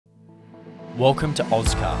Welcome to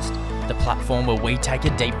OzCast, the platform where we take a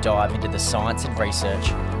deep dive into the science and research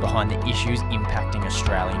behind the issues impacting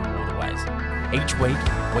Australian waterways. Each week,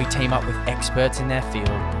 we team up with experts in their field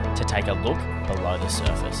to take a look below the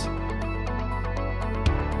surface.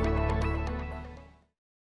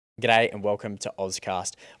 G'day and welcome to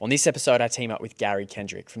OzCast. On this episode, I team up with Gary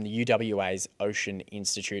Kendrick from the UWA's Ocean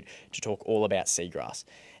Institute to talk all about seagrass.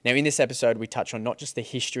 Now, in this episode, we touch on not just the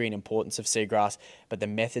history and importance of seagrass, but the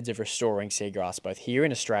methods of restoring seagrass both here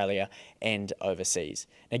in Australia and overseas.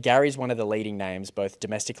 Now, Gary is one of the leading names both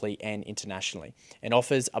domestically and internationally and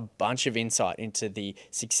offers a bunch of insight into the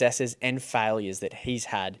successes and failures that he's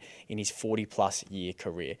had in his 40-plus year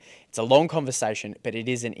career. It's a long conversation, but it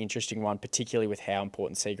is an interesting one, particularly with how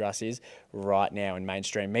important seagrass is right now in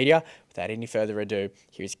mainstream media. Without any further ado,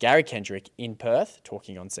 here's Gary Kendrick in Perth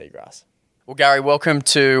talking on seagrass. Well, Gary, welcome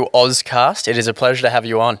to OzCast. It is a pleasure to have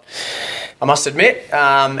you on. I must admit,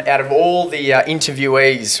 out of all the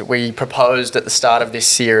interviewees we proposed at the start of this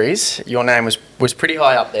series, your name was pretty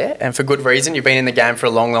high up there, and for good reason. You've been in the game for a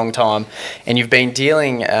long, long time, and you've been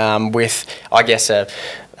dealing with, I guess, a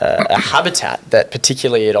habitat that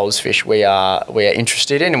particularly at Ozfish we are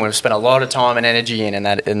interested in, and we've spent a lot of time and energy in, and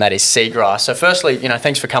that is seagrass. So firstly,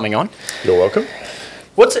 thanks for coming on. You're welcome.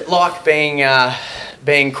 What's it like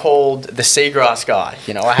being called the seagrass guy?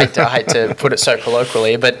 I hate to put it so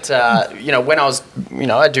colloquially, but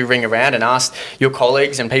when I do ring around and ask your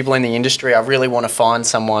colleagues and people in the industry, I really want to find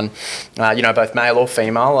someone, both male or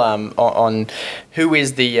female, on who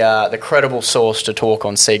is the credible source to talk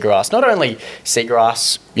on seagrass. Not only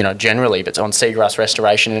seagrass, generally, but on seagrass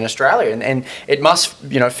restoration in Australia. And it must,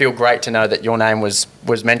 feel great to know that your name was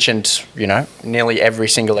mentioned, nearly every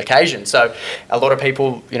single occasion. So a lot of people,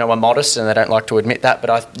 are modest and they don't like to admit that,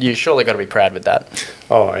 but you surely got to be proud with that.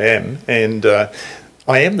 Oh, I am. And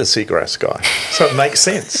I am the seagrass guy. So it makes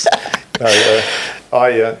sense.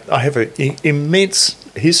 I have an immense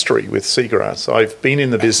history with seagrass. I've been in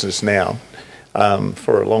the business now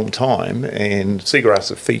for a long time, and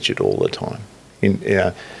seagrass are featured all the time.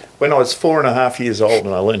 When I was 4.5 years old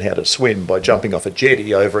and I learned how to swim by jumping off a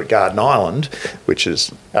jetty over at Garden Island, which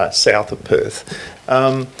is south of Perth,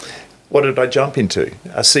 what did I jump into?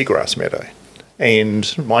 A seagrass meadow.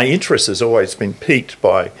 And my interest has always been piqued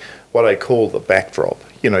by what I call the backdrop.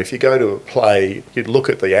 If you go to a play, you'd look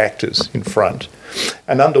at the actors in front,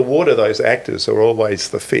 and underwater those actors are always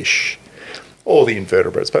the fish, or the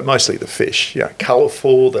invertebrates, but mostly the fish.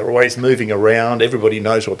 Colourful, they're always moving around, everybody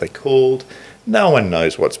knows what they're called. No one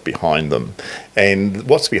knows what's behind them. And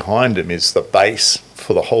what's behind them is the base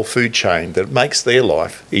for the whole food chain that makes their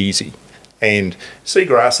life easy. And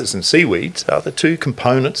seagrasses and seaweeds are the two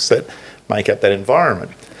components that make up that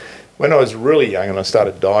environment. When I was really young and I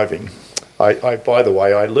started diving, by the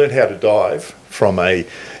way, I learned how to dive from a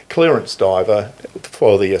clearance diver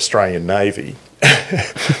for the Australian Navy.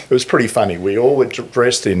 It was pretty funny. We all were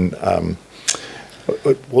dressed in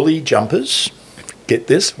woolly jumpers. Get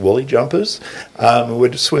this, woolly jumpers.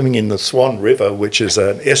 We're swimming in the Swan River, which is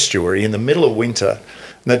an estuary in the middle of winter,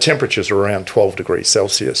 and the temperatures are around 12 degrees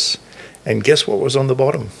Celsius. And guess what was on the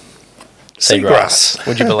bottom? Seagrass.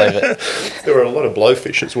 Would you believe it? There were a lot of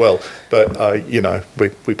blowfish as well, but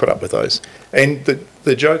we put up with those. And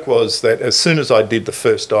the joke was that as soon as I did the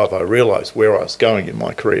first dive, I realised where I was going in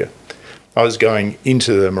my career. I was going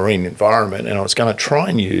into the marine environment, and I was going to try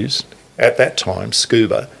and use, at that time,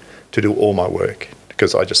 scuba to do all my work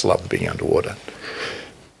because I just loved being underwater.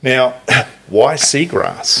 Now, why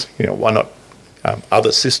seagrass? Why not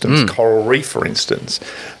other systems, coral reef, for instance?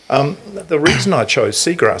 The reason I chose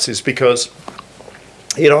seagrass is because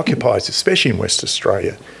it occupies, especially in West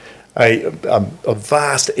Australia, a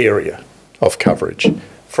vast area of coverage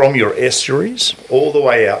from your estuaries all the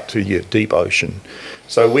way out to your deep ocean.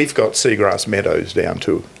 So we've got seagrass meadows down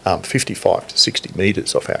to 55 to 60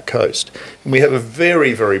 metres off our coast. And we have a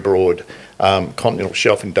very, very broad continental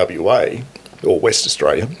shelf in WA, or West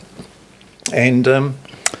Australia. And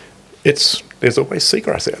there's always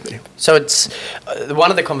seagrass out there. So it's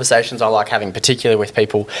one of the conversations I like having, particularly with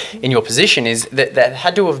people in your position, is that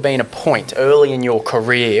had to have been a point early in your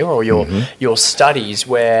career or your studies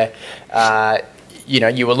where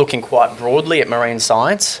you were looking quite broadly at marine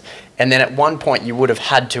science, and then at one point you would have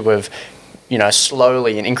had to have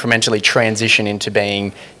slowly and incrementally transition into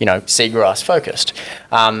being, seagrass focused.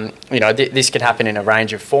 This could happen in a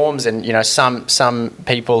range of forms, and some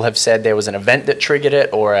people have said there was an event that triggered it,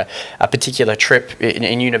 or a particular trip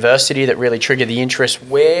in university that really triggered the interest.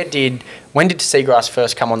 When did seagrass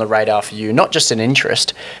first come on the radar for you? Not just an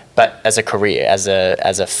interest, but as a career, as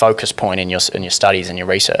a focus point in your studies and your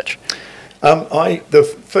research.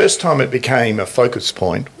 The first time it became a focus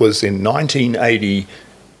point was in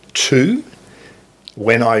 1982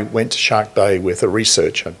 when I went to Shark Bay with a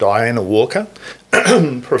researcher, Diana Walker.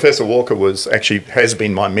 Professor Walker has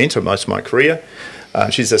been my mentor most of my career.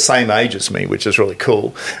 She's the same age as me, which is really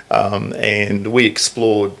cool. And we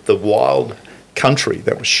explored the wild country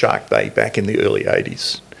that was Shark Bay back in the early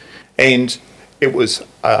 80s. And it was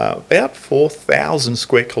about 4,000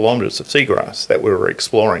 square kilometres of seagrass that we were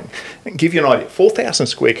exploring. And give you an idea, 4,000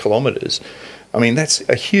 square kilometres, I mean, that's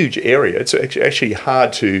a huge area. It's actually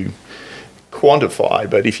hard to quantify,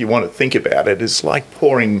 but if you want to think about it, it's like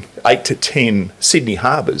pouring 8 to 10 Sydney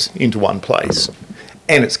harbours into one place,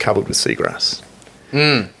 and it's covered with seagrass.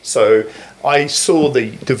 So I saw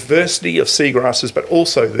the diversity of seagrasses, but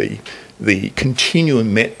also the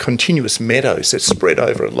continuous meadows that spread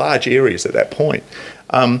over large areas at that point.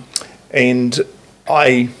 And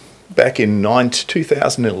back in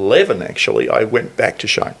 2011, actually, I went back to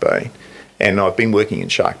Shark Bay, and I've been working in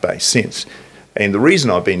Shark Bay since. And the reason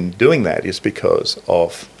I've been doing that is because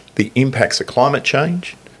of the impacts of climate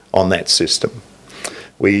change on that system.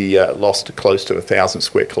 We lost close to 1,000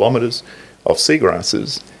 square kilometres of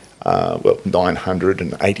seagrasses,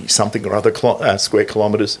 980 something or other square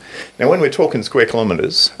kilometres. Now, when we're talking square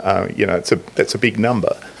kilometres, that's a big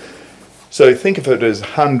number. So think of it as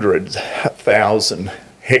hundreds, 1,000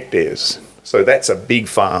 hectares. So that's a big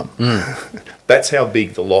farm. That's how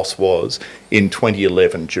big the loss was in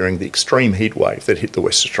 2011 during the extreme heat wave that hit the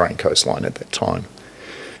West Australian coastline at that time.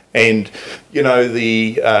 And,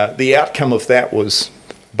 the outcome of that was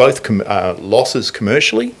both losses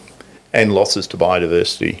commercially and losses to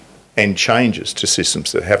biodiversity and changes to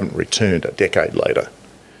systems that haven't returned a decade later.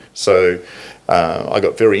 So I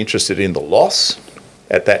got very interested in the loss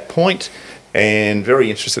at that point and very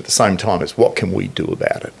interested at the same time as what can we do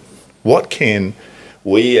about it? What can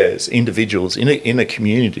we as individuals in a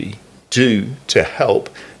community do to help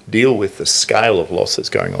deal with the scale of loss that's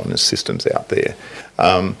going on in systems out there?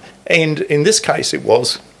 And in this case, it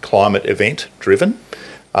was climate event driven.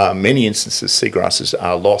 Many instances, seagrasses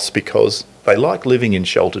are lost because they like living in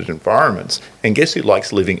sheltered environments. And guess who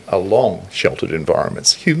likes living along sheltered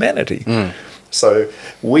environments? Humanity. So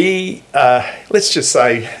we, let's just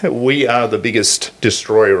say, we are the biggest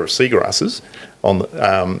destroyer of seagrasses.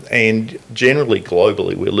 And generally,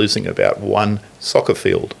 globally, we're losing about one soccer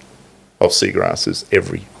field of seagrasses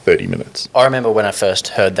every 30 minutes. I remember when I first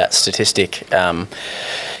heard that statistic in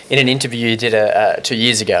an interview you did 2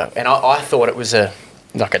 years ago, and I thought it was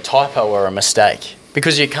like a typo or a mistake,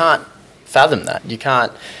 because you can't fathom that. You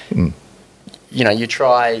can't, you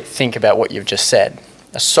think about what you've just said,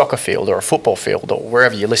 a soccer field or a football field or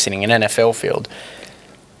wherever you're listening, an NFL field,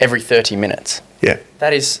 every 30 minutes. Yeah.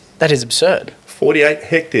 That is absurd. 48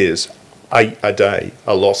 hectares a day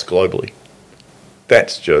are lost globally.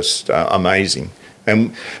 That's just amazing.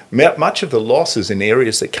 And much of the loss is in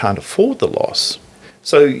areas that can't afford the loss.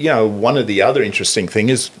 So, one of the other interesting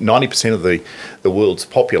things is 90% of the world's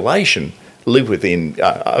population live within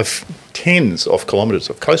tens of kilometres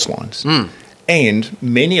of coastlines. And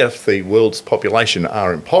many of the world's population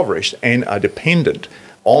are impoverished and are dependent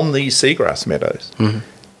on these seagrass meadows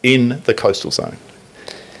in the coastal zone.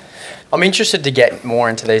 I'm interested to get more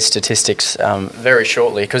into these statistics very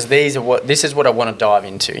shortly, because this is what I want to dive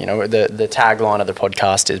into. The tagline of the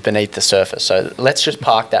podcast is beneath the surface. So let's just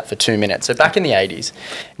park that for 2 minutes. So back in the 80s,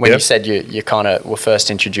 when you said you kind of were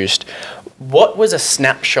first introduced, what was a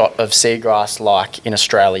snapshot of seagrass like in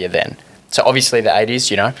Australia then? So obviously the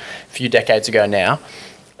 80s, a few decades ago now,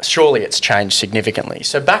 surely it's changed significantly.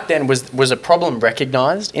 So back then, was a problem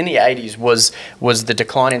recognised? In the 80s, was the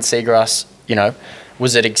decline in seagrass,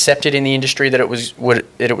 was it accepted in the industry that it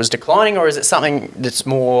was declining, or is it something that's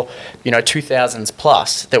more, 2000s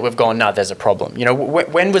plus that we've gone, no, there's a problem?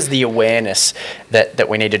 When was the awareness that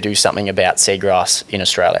we need to do something about seagrass in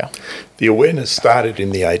Australia? The awareness started in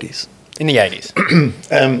the 80s. In the 80s.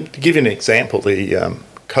 To give you an example, the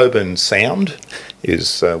Coburn Sound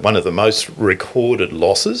is one of the most recorded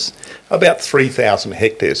losses. About 3,000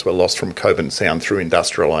 hectares were lost from Coburn Sound through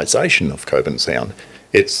industrialisation of Coburn Sound.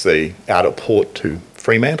 It's the outer port to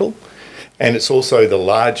Fremantle, and it's also the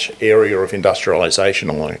large area of industrialisation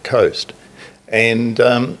along the coast. And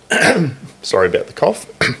sorry about the cough.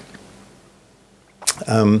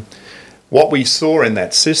 What we saw in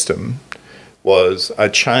that system was a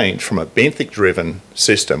change from a benthic-driven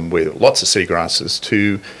system with lots of seagrasses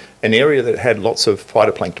to an area that had lots of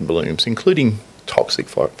phytoplankton blooms, including toxic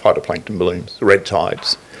phytoplankton blooms, red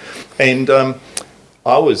tides. And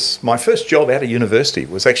my first job out of university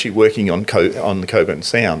was actually working on the Coburn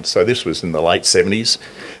Sound. So this was in the late 70s.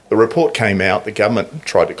 The report came out, the government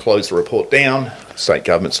tried to close the report down, state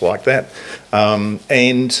governments like that,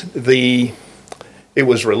 it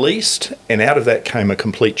was released, and out of that came a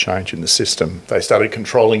complete change in the system. They started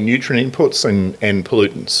controlling nutrient inputs and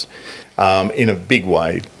pollutants in a big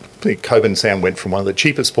way. Coburn Sound went from one of the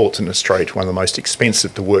cheapest ports in Australia to one of the most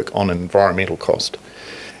expensive to work on an environmental cost.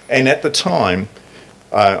 And at the time,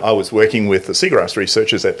 I was working with the seagrass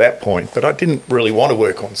researchers at that point, but I didn't really want to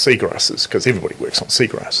work on seagrasses because everybody works on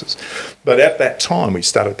seagrasses. But at that time, we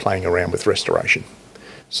started playing around with restoration.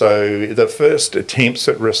 So the first attempts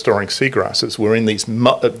at restoring seagrasses were in these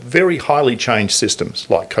very highly changed systems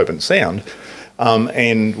like Coburn Sound.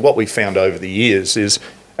 And what we found over the years is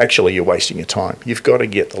actually you're wasting your time. You've got to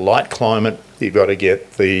get the light climate, you've got to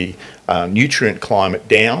get the nutrient climate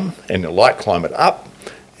down and the light climate up,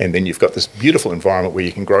 and then you've got this beautiful environment where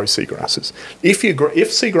you can grow seagrasses. If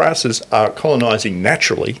seagrasses are colonising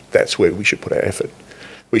naturally, that's where we should put our effort.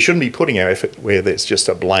 We shouldn't be putting our effort where there's just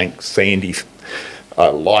a blank, sandy,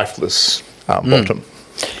 lifeless bottom.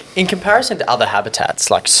 In comparison to other habitats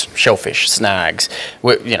like shellfish, snags,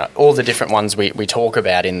 all the different ones we talk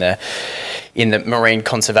about in the marine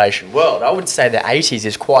conservation world, I would say the 80s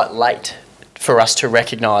is quite late for us to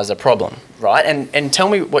recognise a problem, right? And tell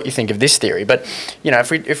me what you think of this theory. But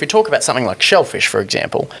if we talk about something like shellfish, for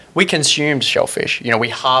example, we consumed shellfish. We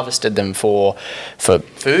harvested them for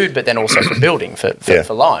food, but then also for building,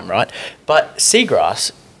 for lime, right? But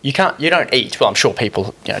seagrass, you don't eat. Well, I'm sure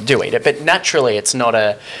people do eat it, but naturally it's not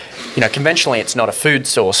conventionally it's not a food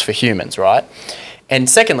source for humans, right? And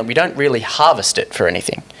secondly, we don't really harvest it for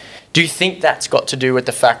anything. Do you think that's got to do with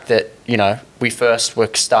the fact that we first were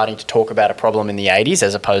starting to talk about a problem in the 80s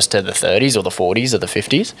as opposed to the 30s or the 40s or the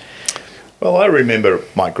 50s? Well, I remember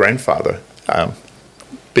my grandfather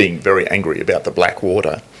being very angry about the black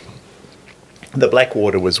water. The black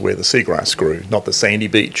water was where the seagrass grew, not the sandy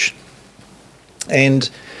beach. And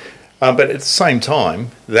but at the same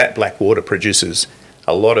time, that black water produces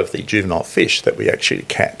a lot of the juvenile fish that we actually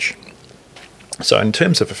catch. So in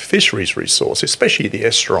terms of a fisheries resource, especially the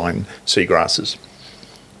estuarine seagrasses,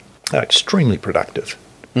 are extremely productive.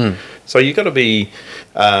 So you've got to be,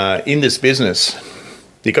 in this business,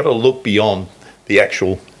 you've got to look beyond the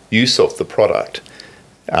actual use of the product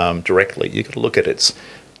directly. You've got to look at its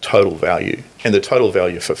total value. And the total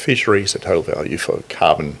value for fisheries, the total value for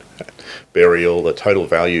carbon burial, the total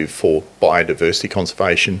value for biodiversity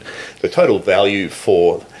conservation, the total value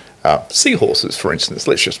for seahorses, for instance,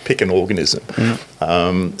 let's just pick an organism,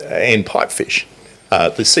 and pipefish.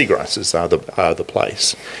 The seagrasses are the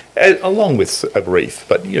place, along with a reef.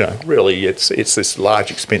 But really, it's this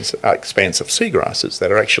large expanse of seagrasses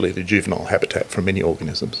that are actually the juvenile habitat for many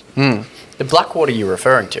organisms. The black water you're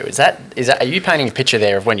referring to, is that are you painting a picture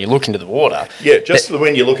there of when you look into the water? Yeah, just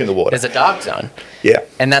when you look in the water. There's a dark zone. Yeah,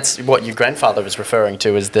 and that's what your grandfather was referring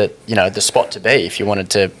to as the spot to be if you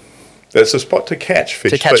wanted to. There's a spot to catch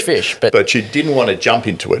fish. But you didn't want to jump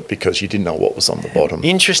into it because you didn't know what was on the bottom.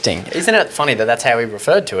 Interesting. Isn't it funny that that's how he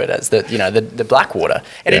referred to it, as the black water?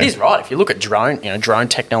 And it is right. If you look at drone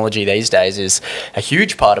technology these days is a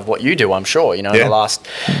huge part of what you do, I'm sure. In the last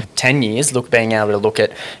 10 years, being able to look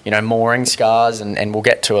at, mooring scars, and we'll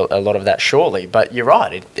get to a lot of that shortly. But you're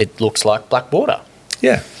right. It looks like black water.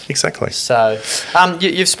 Yeah, exactly. So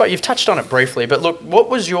you've touched on it briefly, but look, what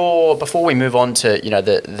was your, before we move on to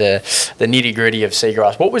the nitty gritty of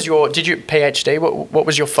seagrass, did you PhD? What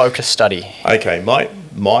was your focus study? Okay, I'm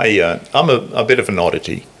a bit of an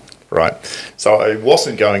oddity, right? So I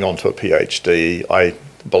wasn't going on to a PhD. I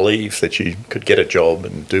believe that you could get a job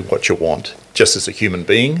and do what you want just as a human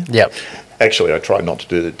being. Yep. Actually, I tried not to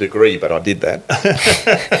do the degree, but I did that.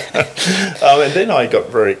 And then I got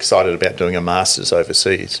very excited about doing a master's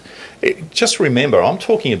overseas. Just remember, I'm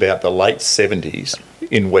talking about the late 70s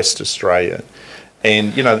in West Australia.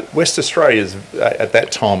 And, West Australia at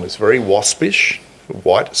that time was very waspish,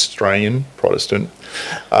 white Australian, Protestant.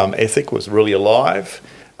 Ethic was really alive.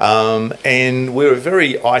 And we were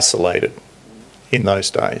very isolated in those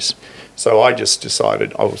days. So I just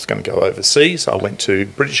decided I was going to go overseas. I went to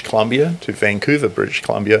British Columbia, to Vancouver, British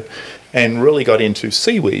Columbia, and really got into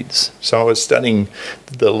seaweeds. So I was studying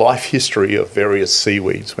the life history of various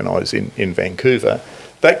seaweeds when I was in Vancouver.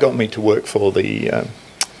 That got me to work for the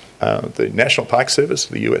National Park Service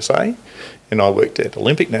of the USA, and I worked at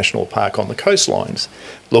Olympic National Park on the coastlines,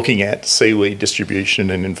 looking at seaweed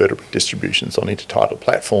distribution and invertebrate distributions on intertidal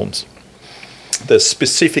platforms. The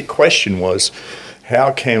specific question was,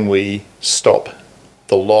 how can we stop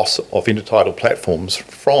the loss of intertidal platforms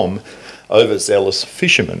from overzealous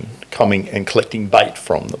fishermen coming and collecting bait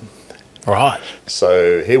from them? Right.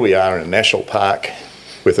 So here we are in a national park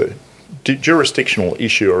with a jurisdictional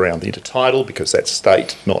issue around the intertidal because that's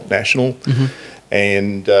state, not national.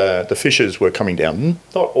 And the fishers were coming down,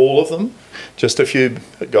 not all of them, just a few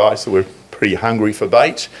guys that were pretty hungry for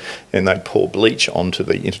bait, and they'd pour bleach onto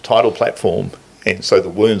the intertidal platform, and so the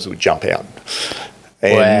worms would jump out.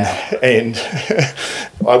 And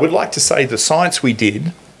I would like to say the science we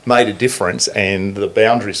did made a difference, and the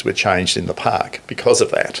boundaries were changed in the park because of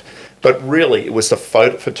that. But really, it was the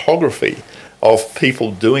photography of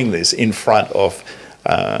people doing this in front of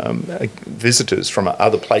visitors from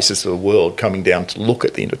other places of the world coming down to look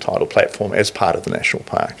at the intertidal platform as part of the national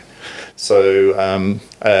park. So,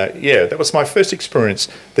 that was my first experience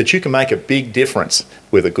that you can make a big difference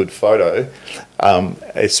with a good photo,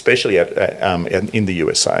 especially in the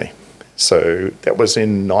USA. So that was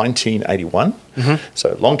in 1981,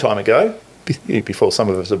 so a long time ago, before some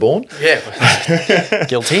of us are born. Yeah,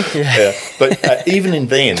 guilty. Yeah. But even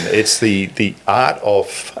then, it's the art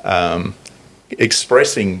of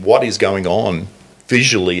expressing what is going on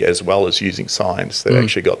visually as well as using science that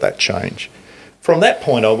actually got that change. From that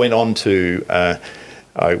point, I went on to,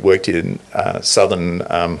 I worked in southern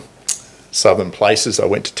places. I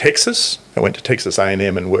went to Texas. I went to Texas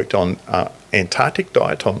A&M and worked on Antarctic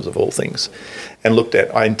diatoms, of all things, and looked at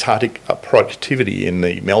Antarctic productivity in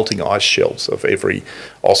the melting ice shelves of every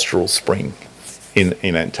austral spring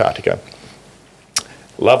in Antarctica.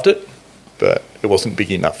 Loved it, but it wasn't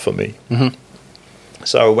big enough for me.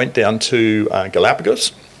 So I went down to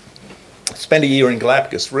Galapagos, spent a year in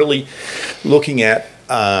Galapagos really looking at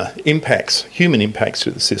human impacts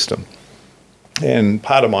to the system. And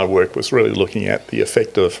part of my work was really looking at the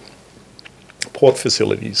effect of port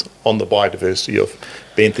facilities on the biodiversity of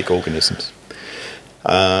benthic organisms.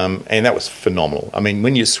 And that was phenomenal. I mean,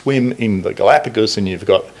 when you swim in the Galapagos and you've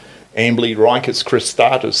got Amblyrychus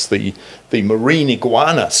cristatus, the marine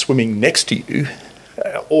iguana swimming next to you,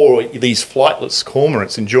 or these flightless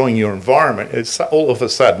cormorants enjoying your environment, it's all of a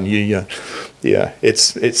sudden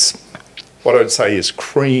it's what I'd say is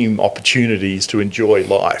cream opportunities to enjoy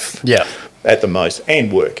life. Yeah. At the most,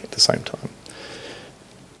 and work at the same time.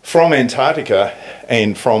 From Antarctica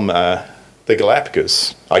and from the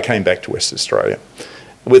Galapagos, I came back to Western Australia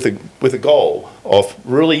with a goal of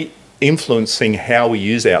really influencing how we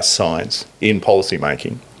use our science in policy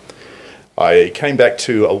making. I came back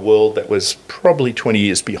to a world that was probably 20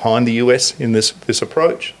 years behind the US in this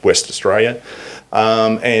approach, West Australia,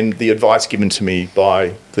 and the advice given to me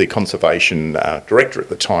by the conservation director at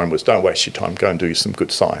the time was, don't waste your time, go and do some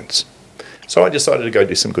good science. So I decided to go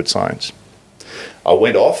do some good science. I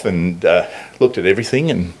went off and looked at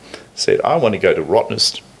everything and said, I want to go to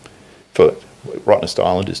Rottnest. Rottnest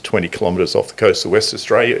Island is 20 kilometres off the coast of West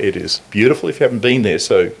Australia. It is beautiful if you haven't been there,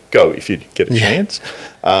 so go if you get a chance.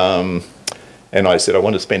 And I said, I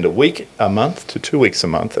want to spend a month to 2 weeks a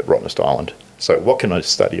month at Rottnest Island. So what can I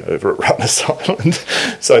study over at Rottnest Island?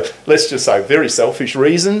 So let's just say very selfish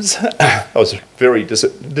reasons. I was very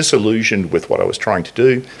disillusioned with what I was trying to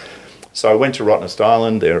do. So I went to Rottnest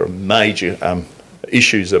Island. There are major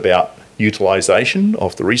issues about utilisation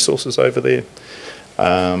of the resources over there.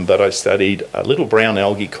 But I studied a little brown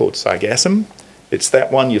algae called sargassum. It's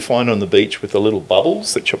that one you find on the beach with the little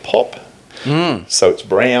bubbles that you pop. So it's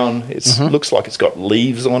brown. It looks like it's got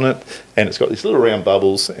leaves on it, and it's got these little round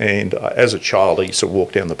bubbles. And as a child, I used to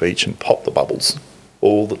walk down the beach and pop the bubbles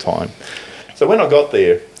all the time. So when I got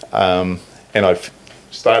there and I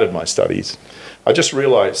started my studies, I just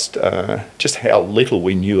realised just how little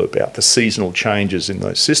we knew about the seasonal changes in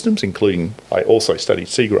those systems, including I also studied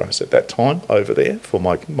seagrass at that time over there for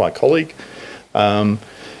my colleague,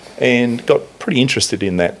 and got pretty interested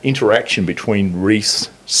in that interaction between reefs,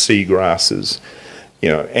 seagrasses,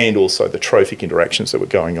 and also the trophic interactions that were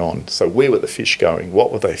going on. So where were the fish going?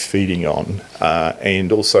 What were they feeding on?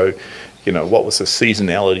 And also, what was the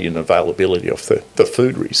seasonality and availability of the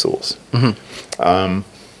food resource?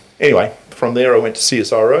 Anyway, from there I went to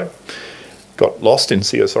CSIRO, got lost in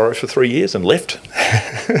CSIRO for 3 years and left.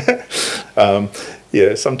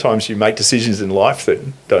 Sometimes you make decisions in life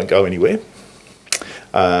that don't go anywhere.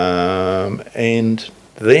 And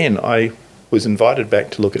then I was invited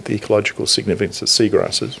back to look at the ecological significance of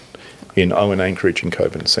seagrasses in Owen Anchorage and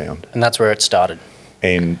Coburn Sound. And that's where it started.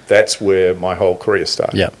 And that's where my whole career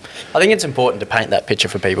started. Yeah, I think it's important to paint that picture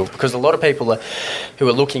for people, because a lot of people who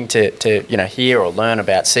are looking to hear or learn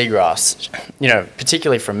about seagrass,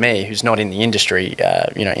 particularly from me, who's not in the industry,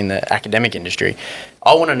 in the academic industry,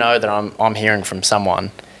 I want to know that I'm hearing from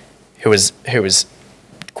someone who is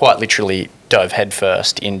quite literally dove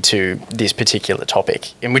headfirst into this particular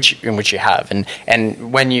topic, in which you have,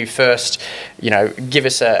 and when you first, give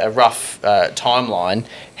us a rough timeline.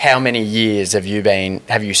 How many years have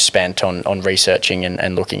you spent on researching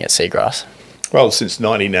and looking at seagrass? Well, since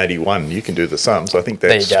 1981, you can do the sums. I think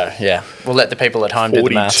that's... There you go, yeah. We'll let the people at home do the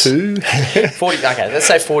maths. 42? 40, okay, let's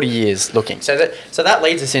say 40 years looking. So that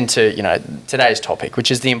leads us into, today's topic, which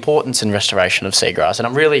is the importance and restoration of seagrass, and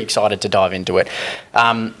I'm really excited to dive into it.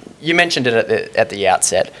 You mentioned it at the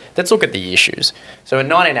outset. Let's look at the issues. So in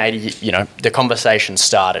 1980, the conversation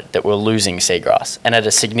started that we're losing seagrass, and at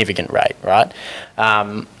a significant rate, right?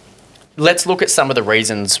 Let's look at some of the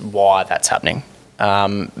reasons why that's happening.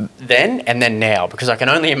 Then and then now, because I can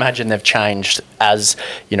only imagine they've changed as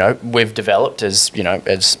we've developed, as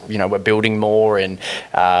we're building more and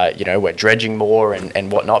we're dredging more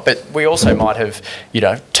and whatnot. But we also might have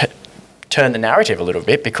turned the narrative a little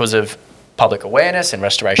bit because of public awareness and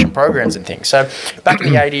restoration programs and things. So back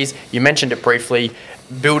in the 80s, you mentioned it briefly,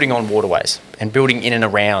 building on waterways and building in and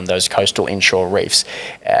around those coastal inshore reefs.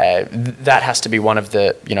 That has to be one of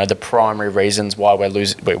the the primary reasons why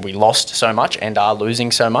we lost so much and are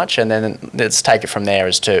losing so much. And then let's take it from there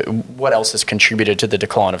as to what else has contributed to the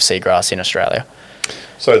decline of seagrass in Australia.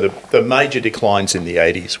 So the major declines in the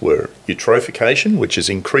 80s were eutrophication, which is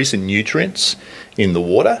increase in nutrients in the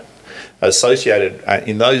water. Associated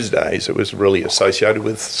in those days, it was really associated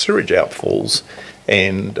with sewage outfalls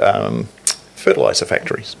and fertiliser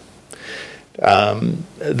factories.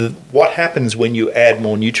 What happens when you add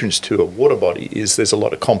more nutrients to a water body is there's a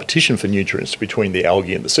lot of competition for nutrients between the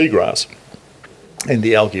algae and the seagrass, and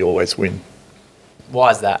the algae always win.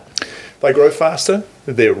 Why is that? They grow faster,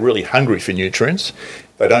 they're really hungry for nutrients,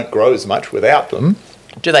 they don't grow as much without them.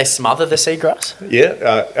 Do they smother the seagrass?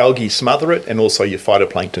 Yeah, algae smother it, and also your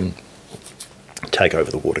phytoplankton take over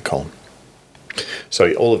the water column.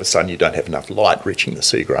 So all of a sudden you don't have enough light reaching the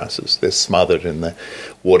seagrasses. They're smothered and the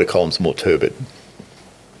water column's more turbid.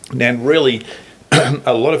 Now really,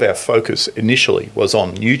 a lot of our focus initially was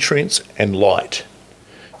on nutrients and light.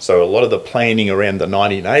 So a lot of the planning around the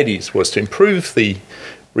 1980s was to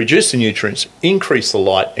reduce the nutrients, increase the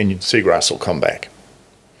light, and seagrass will come back.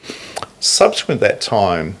 Subsequent to that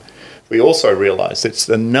time, we also realised it's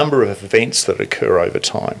the number of events that occur over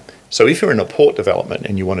time. So if you're in a port development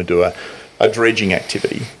and you want to do a dredging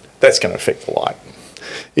activity, that's going to affect the light.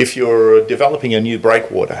 If you're developing a new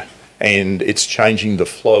breakwater and it's changing the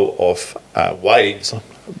flow of waves,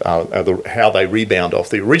 how they rebound off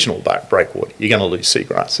the original breakwater, you're going to lose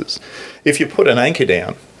seagrasses. If you put an anchor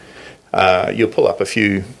down, you'll pull up a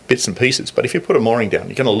few bits and pieces, but if you put a mooring down,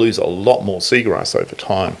 you're going to lose a lot more seagrass over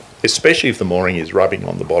time, especially if the mooring is rubbing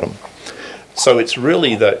on the bottom. So it's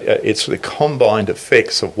really the combined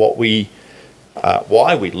effects of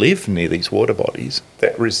why we live near these water bodies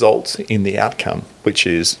that results in the outcome, which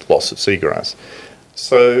is loss of seagrass.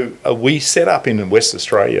 So we set up in West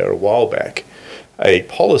Australia a while back a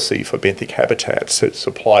policy for benthic habitats that's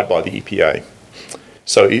applied by the EPA.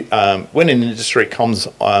 So when an industry comes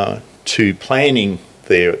to planning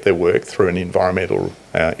their work through an environmental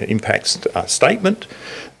impact statement,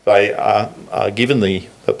 they are given the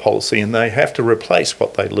policy and they have to replace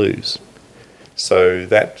what they lose. So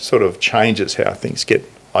that sort of changes how things get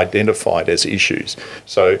identified as issues.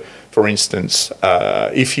 So, for instance,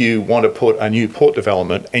 if you want to put a new port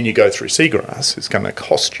development and you go through seagrass, it's going to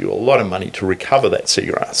cost you a lot of money to recover that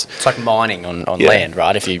seagrass. It's like mining on land,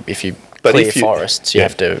 right? If you clear forests, you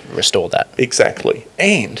have to restore that. Exactly.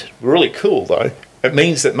 And really cool, though, it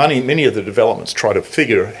means that many of the developments try to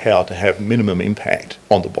figure how to have minimum impact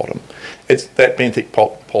on the bottom. It's that benthic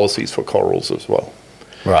policies for corals as well.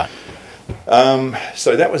 Right.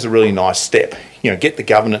 So that was a really nice step. Get the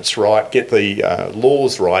governance right, get the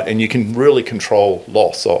laws right, and you can really control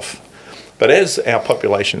loss off. But as our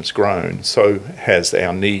population's grown, so has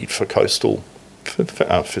our need for coastal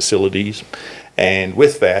facilities. And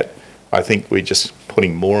with that, I think we're just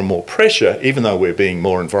putting more and more pressure, even though we're being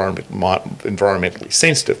more environmentally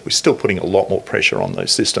sensitive, we're still putting a lot more pressure on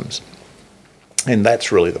those systems. And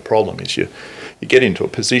that's really the problem, is you get into a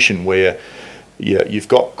position where you've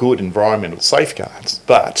got good environmental safeguards,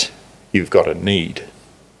 but you've got a need,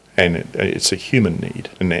 and it's a human need.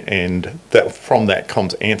 And that from that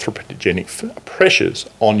comes anthropogenic pressures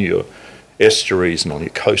on your estuaries and on your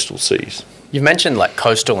coastal seas. You've mentioned like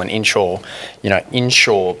coastal and inshore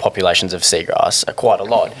populations of seagrass are quite a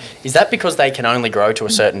lot. Is that because they can only grow to a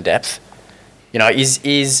certain depth?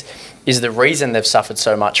 Is the reason they've suffered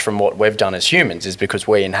so much from what we've done as humans is because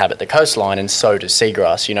we inhabit the coastline and so does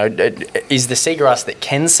seagrass? Is the seagrass that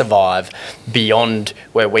can survive beyond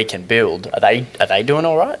where we can build, are they doing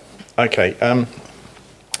all right? Okay.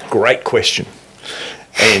 Great question.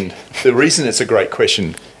 And the reason it's a great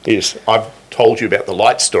question is I've told you about the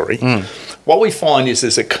light story. What we find is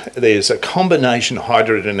there's a combination of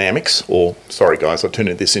hydrodynamics, or, sorry guys, I'll turn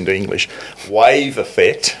this into English, wave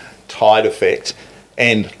effect, tide effect,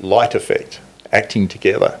 and light effect acting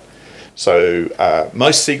together. So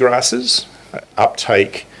most seagrasses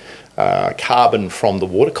uptake carbon from the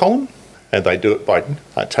water column, and they do it by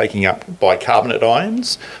taking up bicarbonate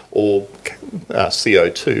ions or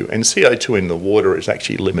CO2. And CO2 in the water is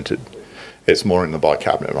actually limited. It's more in the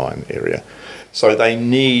bicarbonate ion area. So they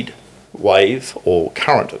need wave or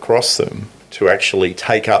current across them to actually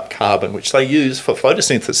take up carbon, which they use for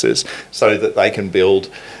photosynthesis so that they can build,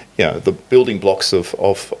 the building blocks of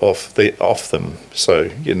them. So,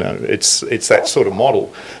 it's that sort of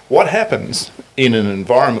model. What happens in an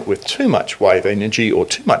environment with too much wave energy or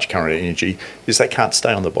too much current energy is they can't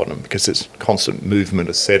stay on the bottom because there's constant movement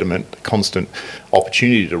of sediment, constant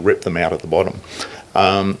opportunity to rip them out of the bottom.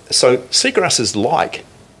 So seagrasses like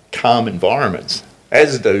calm environments,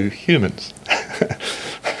 as do humans.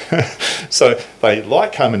 So they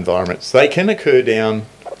like calm environments. They can occur down,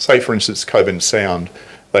 say for instance, Coburn Sound,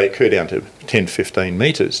 they occur down to 10, 15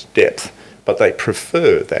 metres depth, but they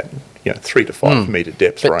prefer that 3 to 5 metre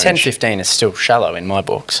depth range. But 10, 15 is still shallow in my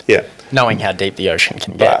books. Yeah. Knowing how deep the ocean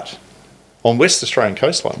can get. But on West Australian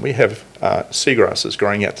coastline, we have seagrasses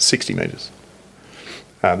growing out to 60 metres.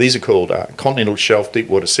 These are called continental shelf deep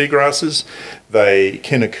water seagrasses. They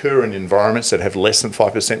can occur in environments that have less than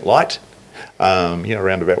 5% light,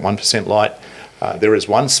 around about 1% light. There is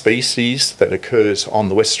one species that occurs on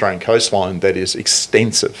the West Australian coastline that is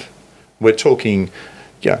extensive. We're talking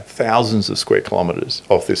thousands of square kilometres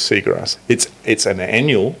of this seagrass. It's an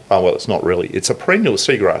annual, it's not really, it's a perennial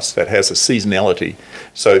seagrass that has a seasonality.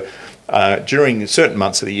 So during certain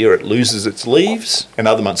months of the year it loses its leaves, and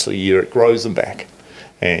other months of the year it grows them back.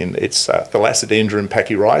 And it's Thalassodendron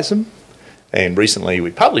pachyrhizum. And recently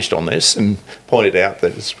we published on this and pointed out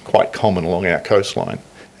that it's quite common along our coastline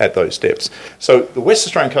at those depths. So the West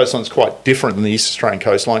Australian coastline is quite different than the East Australian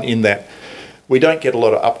coastline in that we don't get a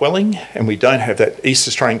lot of upwelling, and we don't have that East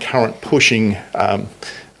Australian current pushing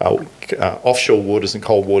offshore waters and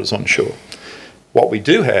cold waters onshore. What we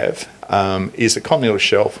do have is a continental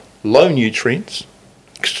shelf, low nutrients,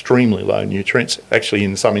 extremely low nutrients, actually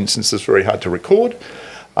in some instances very hard to record,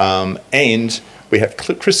 and we have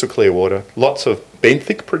crystal clear water, lots of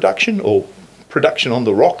benthic production or production on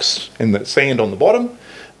the rocks and the sand on the bottom,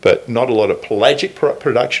 but not a lot of pelagic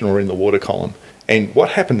production or in the water column. And what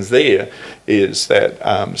happens there is that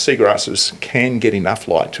seagrasses can get enough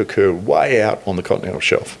light to occur way out on the continental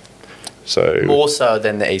shelf. So more so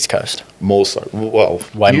than the East Coast? More so. Well,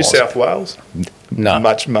 way New more South Wales? No.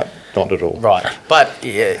 Much, not at all. Right. But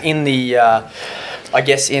in the... I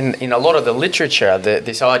guess in a lot of the literature,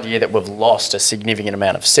 this idea that we've lost a significant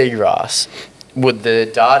amount of seagrass, would the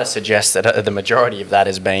data suggest that the majority of that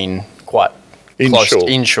has been quite close to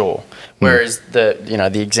inshore? Whereas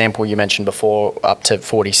the example you mentioned before, up to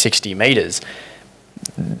 40, 60 metres,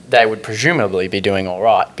 they would presumably be doing all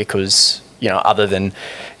right because, other than,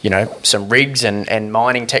 some rigs and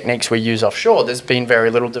mining techniques we use offshore, there's been very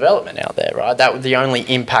little development out there, right? That the only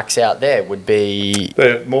impacts out there would be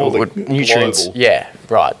nutrients. Global. Yeah,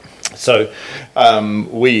 right. So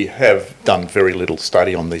we have done very little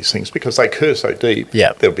study on these things because they occur so deep.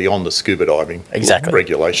 Yeah. They're beyond the scuba diving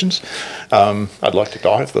regulations. I'd like to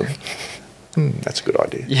dive them. That's a good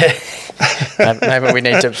idea. Yeah. Maybe we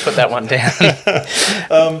need to put that one down.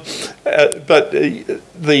 But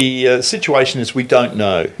the situation is we don't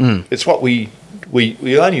know. It's what we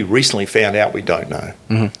only recently found out we don't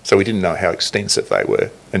know. So we didn't know how extensive they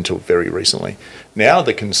were until very recently. Now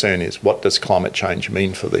the concern is, what does climate change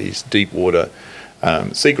mean for these deep water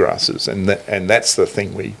seagrasses? And that's the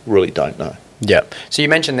thing we really don't know. Yeah. So you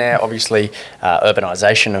mentioned there, obviously,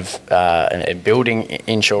 urbanisation of and building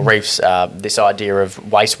inshore reefs, this idea of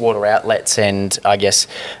wastewater outlets and, I guess,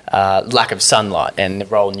 lack of sunlight and the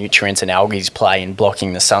role nutrients and algae play in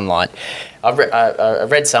blocking the sunlight. I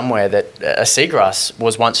read somewhere that a seagrass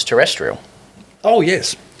was once terrestrial. Oh,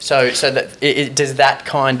 yes. So that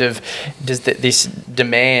does this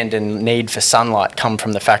demand and need for sunlight come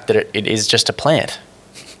from the fact that it is just a plant?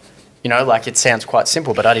 It sounds quite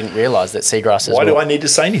simple, but I didn't realise that seagrasses... Why do I need to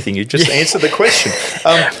say anything? You just answered the question.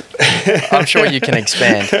 I'm sure you can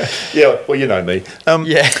expand. Yeah, well, you know me.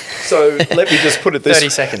 Yeah. So let me just put it this... 30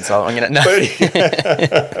 seconds. I'm going to... No. 30.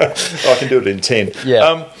 I can do it in 10.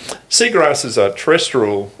 Yeah. Seagrasses are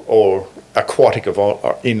terrestrial or aquatic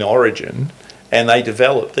in origin, and they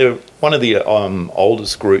develop... They're one of the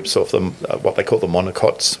oldest groups of them, what they call the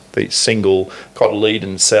monocots, the single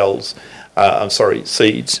cotyledon cells.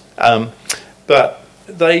 seeds. But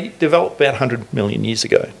they developed about 100 million years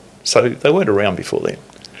ago. So they weren't around before then.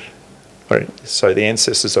 Right. So the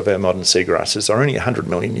ancestors of our modern seagrasses are only 100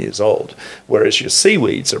 million years old, whereas your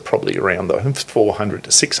seaweeds are probably around the 400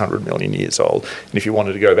 to 600 million years old. And if you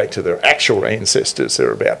wanted to go back to their actual ancestors,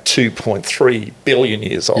 they're about 2.3 billion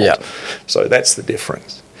years old. Yep. So that's the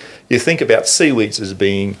difference. You think about seaweeds as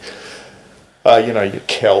being, your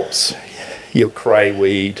kelps, your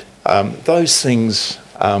crayweed, those things,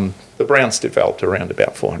 the browns developed around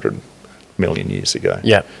about 400 million years ago.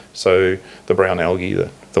 Yeah. So the brown algae,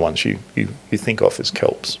 the ones you think of as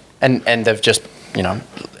kelps. And they've just,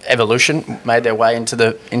 evolution made their way into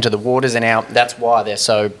the waters, and that's why they're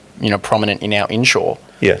so, prominent in our inshore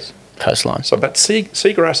coastline. So, but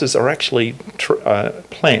seagrasses are actually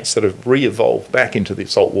plants that have re-evolved back into the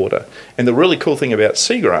salt water. And the really cool thing about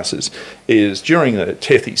seagrasses is during the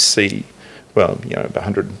Tethys Sea, about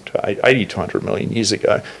 80 to 100 million years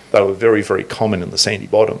ago, they were very, very common in the sandy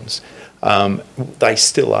bottoms. They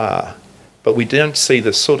still are. But we don't see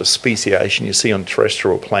the sort of speciation you see on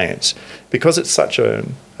terrestrial plants. Because it's such a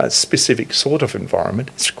specific sort of environment,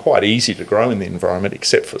 it's quite easy to grow in the environment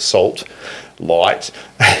except for salt, light,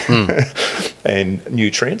 and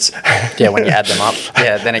nutrients. Yeah, when you add them up,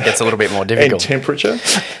 then it gets a little bit more difficult. And temperature.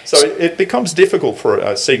 So it becomes difficult for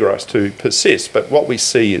a seagrass to persist. But what we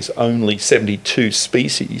see is only 72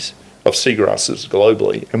 species of seagrasses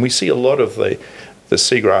globally. And we see a lot of the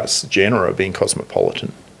seagrass genera being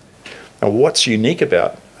cosmopolitan. Now, what's unique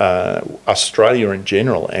about Australia in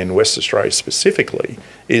general and West Australia specifically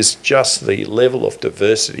is just the level of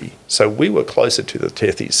diversity. So we were closer to the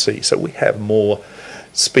Tethys Sea, so we have more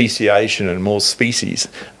speciation and more species,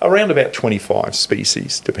 around about 25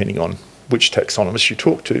 species, depending on which taxonomist you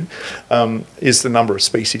talk to, is the number of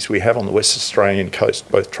species we have on the West Australian coast,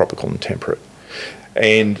 both tropical and temperate.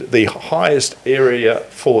 And the highest area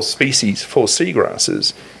for species for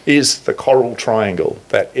seagrasses is the Coral Triangle,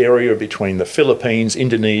 that area between the Philippines,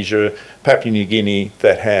 Indonesia, Papua New Guinea,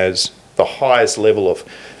 that has the highest level of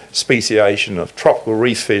speciation of tropical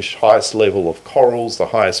reef fish, highest level of corals, the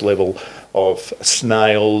highest level of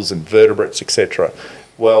snails and vertebrates, etc.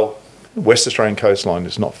 Well, West Australian coastline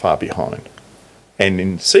is not far behind. And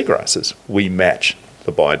in seagrasses, we match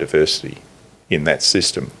the biodiversity in that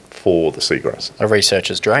system for the seagrasses. A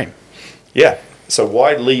researcher's dream. Yeah. So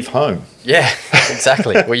why leave home? Yeah,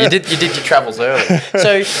 exactly. Well, you did your travels early.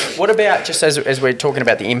 So what about, just as we're talking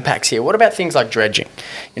about the impacts here, what about things like dredging?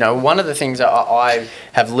 One of the things that I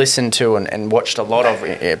have listened to and watched a lot of,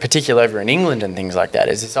 particularly over in England and things like that,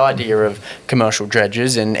 is this idea of commercial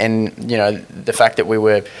dredges and the fact that we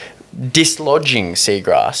were dislodging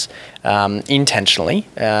seagrass intentionally,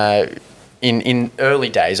 in early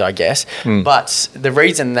days, I guess. But the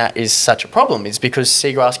reason that is such a problem is because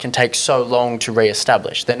seagrass can take so long to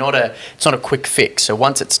re-establish. It's not a quick fix. So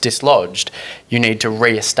once it's dislodged, you need to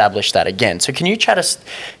re-establish that again. So can you chat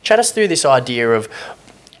us through this idea of,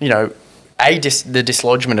 the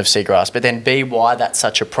dislodgement of seagrass, but then B, why that's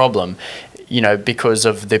such a problem, because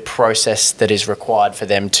of the process that is required for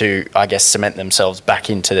them to, I guess, cement themselves back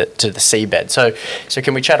into the seabed. So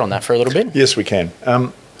can we chat on that for a little bit? Yes, we can.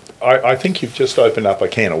 I think you've just opened up a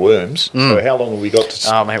can of worms. So how long have we got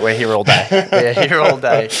to... Oh, mate, we're here all day. We're here all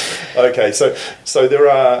day. Okay, so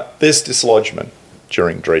there's dislodgement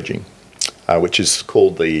during dredging, which is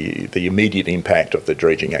called the immediate impact of the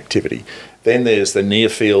dredging activity. Then there's the near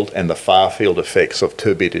field and the far field effects of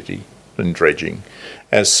turbidity in dredging,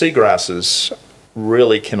 as seagrasses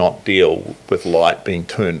really cannot deal with light being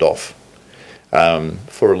turned off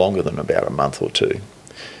for longer than about a month or two.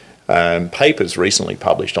 Papers recently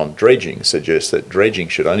published on dredging suggest that dredging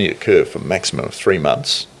should only occur for a maximum of 3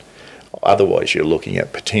 months. Otherwise, you're looking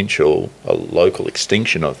at potential local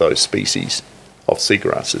extinction of those species of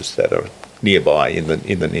seagrasses that are nearby in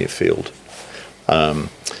the near field, and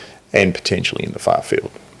potentially in the far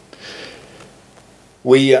field.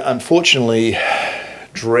 We unfortunately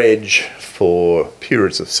dredge for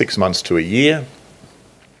periods of 6 months to a year,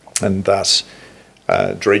 and thus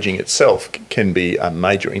dredging itself can be a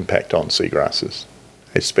major impact on seagrasses,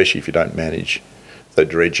 especially if you don't manage the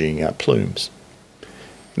dredging plumes.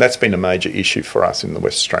 And that's been a major issue for us in the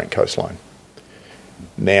West Australian coastline.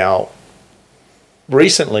 Now,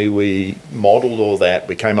 recently we modelled all that.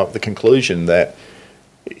 We came up with the conclusion that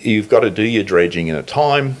you've got to do your dredging in a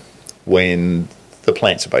time when the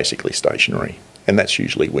plants are basically stationary, and that's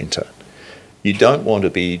usually winter. You don't want to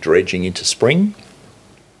be dredging into spring,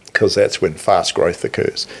 because that's when fast growth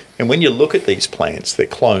occurs. And when you look at these plants, they're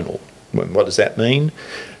clonal. What does that mean?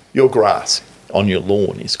 Your grass on your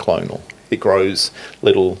lawn is clonal. it grows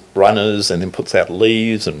little runners and then puts out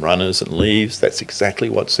leaves and runners and leaves. That's exactly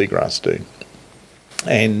what seagrass do.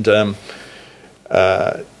 And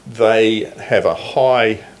they have a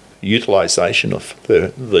high utilisation of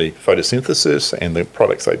the photosynthesis and the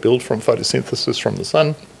products they build from photosynthesis from the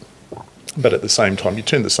sun. But at the same time, you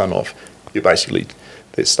turn the sun off,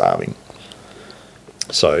 they're starving.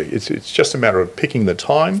 So it's just a matter of picking the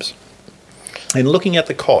times and looking at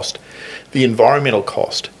the cost, the environmental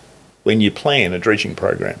cost, when you plan a dredging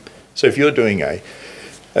program. So if you're doing a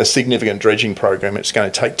significant dredging program, it's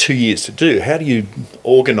going to take 2 years to do. How do you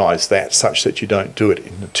organise that such that you don't do it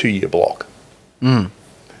in a 2-year block? And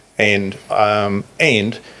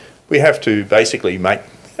we have to basically make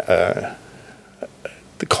the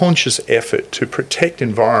conscious effort to protect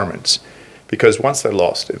environments, because once they're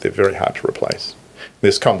lost, they're very hard to replace.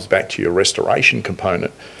 This comes back to your restoration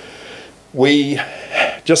component. We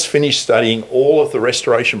just finished studying all of the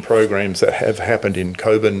restoration programs that have happened in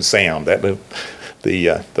Coburn Sound, the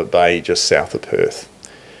bay just south of Perth.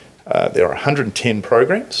 There are 110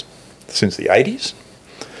 programs since the 80s.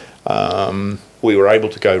 We were able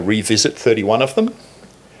to go revisit 31 of them.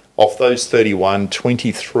 Of those 31,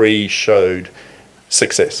 23 showed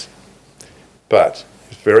success. But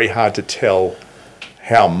it's very hard to tell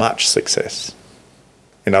how much success.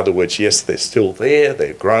 In other words, yes, they're still there,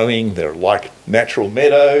 they're growing, they're like natural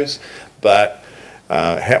meadows, but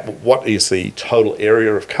what is the total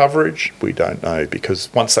area of coverage? We don't know,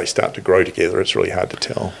 because once they start to grow together, it's really hard to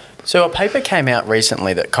tell. So a paper came out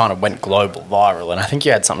recently that kind of went global, viral, and I think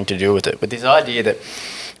you had something to do with it, with this idea that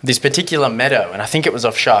this particular meadow, and I think it was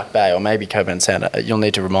off Shark Bay or maybe Coburn Sound, you'll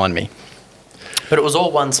need to remind me, but it was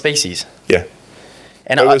all one species. Yeah.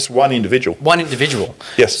 And it was one individual. One individual.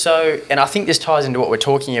 Yes. So, and I think this ties into what we're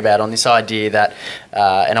talking about on this idea that,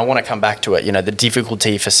 and I want to come back to it, the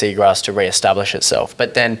difficulty for seagrass to re-establish itself.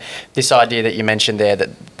 But then this idea that you mentioned there that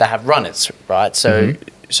they have runners, right? So,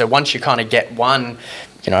 so once you kind of get one,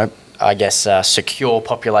 secure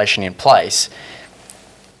population in place,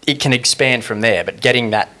 it can expand from there. But getting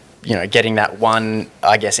that one,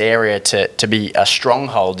 area to be a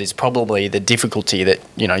stronghold is probably the difficulty that,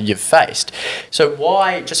 you've faced. So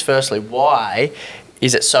why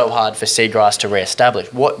is it so hard for seagrass to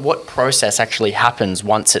re-establish? What process actually happens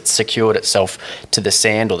once it's secured itself to the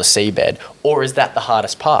sand or the seabed? Or is that the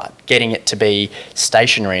hardest part, getting it to be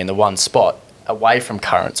stationary in the one spot, away from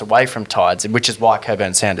currents, away from tides, which is why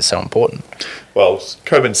Coburn Sound is so important? Well,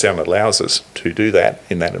 Coburn Sound allows us to do that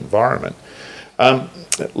in that environment.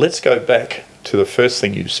 Let's go back to the first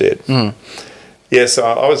thing you said. Yes,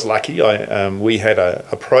 I was lucky. We had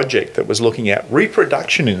a project that was looking at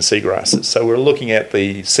reproduction in seagrasses. So we're looking at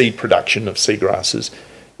the seed production of seagrasses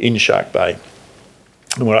in Shark Bay.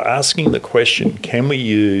 And we're asking the question, can we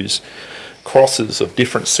use crosses of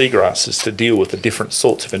different seagrasses to deal with the different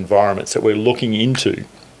sorts of environments that we're looking into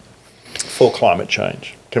for climate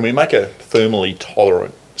change? Can we make a thermally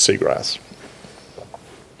tolerant seagrass?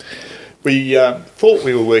 We thought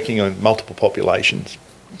we were working on multiple populations.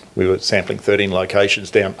 We were sampling 13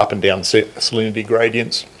 locations up and down salinity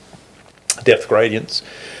gradients, depth gradients,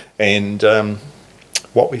 and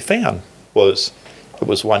what we found was it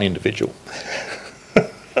was one individual.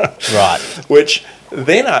 Right. Which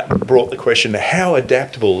then brought the question, how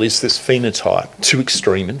adaptable is this phenotype to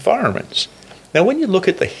extreme environments? Now, when you look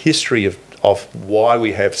at the history of why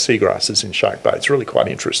we have seagrasses in Shark Bay, it's really quite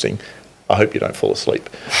interesting. I hope you don't fall asleep.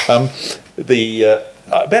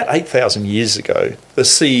 About 8,000 years ago, the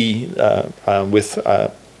sea, with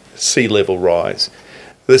sea level rise,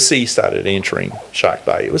 the sea started entering Shark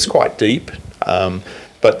Bay. It was quite deep,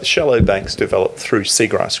 but the shallow banks developed through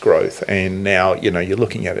seagrass growth, and now you're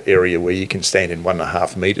looking at an area where you can stand in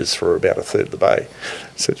 1.5 metres for about a third of the bay.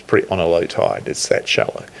 So it's pretty on a low tide. It's that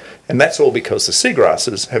shallow, and that's all because the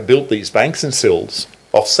seagrasses have built these banks and sills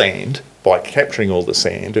off sand by capturing all the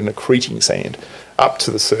sand and accreting sand up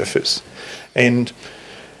to the surface. And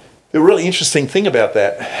the really interesting thing about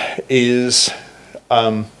that is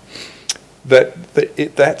that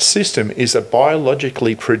system is a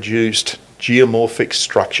biologically produced geomorphic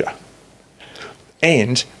structure.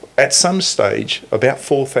 And at some stage, about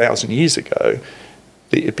 4,000 years ago,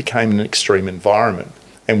 it became an extreme environment.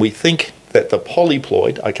 And we think that the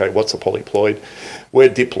polyploid, okay, what's a polyploid? We're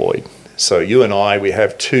diploid. So you and I, we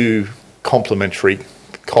have two complementary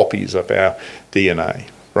copies of our DNA,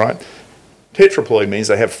 right? Tetraploid means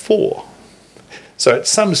they have 4. So at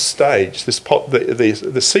some stage, the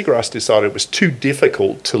seagrass decided it was too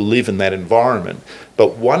difficult to live in that environment,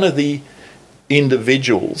 but one of the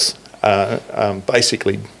individuals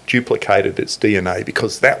basically duplicated its DNA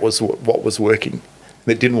because that was what was working.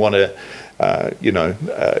 It didn't want to,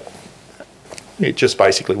 It just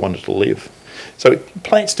basically wanted to live. So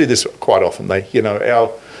plants do this quite often.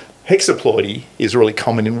 Our hexaploidy is really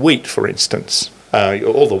common in wheat, for instance.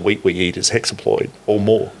 All the wheat we eat is hexaploid or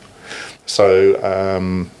more.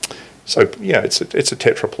 So it's a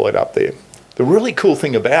tetraploid up there. The really cool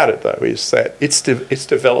thing about it, though, is that it's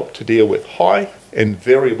developed to deal with high and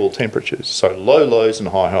variable temperatures, so low lows and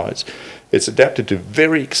high highs. It's adapted to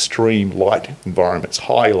very extreme light environments,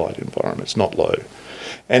 high light environments, not low.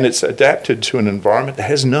 And it's adapted to an environment that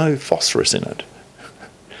has no phosphorus in it.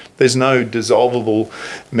 There's no dissolvable,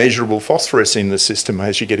 measurable phosphorus in the system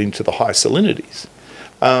as you get into the high salinities.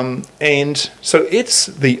 And so it's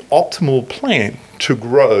the optimal plant to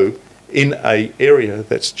grow in an area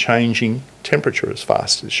that's changing temperature as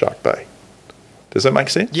fast as Shark Bay. Does that make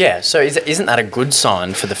sense? Yeah, so isn't that a good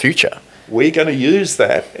sign for the future? We're going to use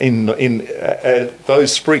that in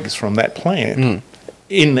those sprigs from that plant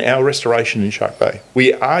in our restoration in Shark Bay.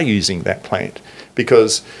 We are using that plant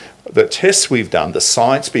because the tests we've done, the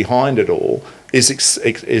science behind it all, is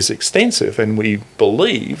extensive, and we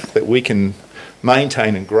believe that we can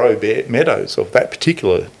maintain and grow meadows of that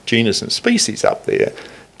particular genus and species up there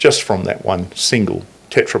just from that one single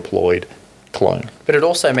tetraploid clone. But it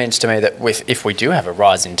also means to me that if we do have a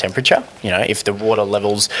rise in temperature, if the water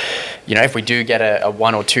levels, if we do get a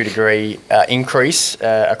 1 or 2 degree increase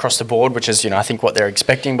across the board, which is, I think what they're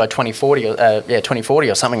expecting by 2040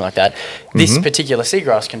 or something like that, this particular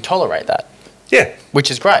seagrass can tolerate that. Yeah.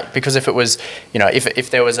 Which is great, because if it was, if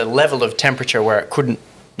there was a level of temperature where it couldn't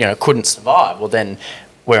survive, well then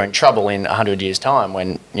we're in trouble in 100 years' time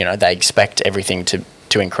when, they expect everything to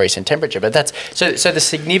increase in temperature. But that's so the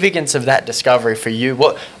significance of that discovery for you,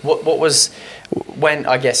 what was, when,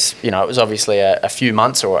 I guess, it was obviously a few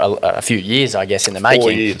months or a few years, I guess, in the making.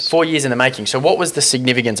 4 years. 4 years in the making. So what was the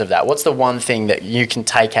significance of that? What's the one thing that you can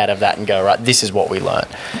take out of that and go, right, this is what we learned?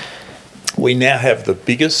 We now have the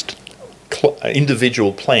biggest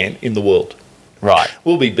individual plant in the world. Right.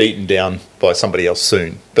 We'll be beaten down by somebody else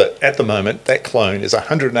soon. But at the moment, that clone is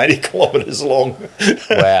 180 kilometres long.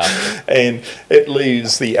 Wow. And it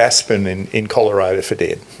leaves the aspen in Colorado for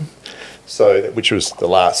dead, which was the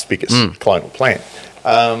last biggest clonal plant.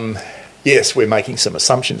 Yes, we're making some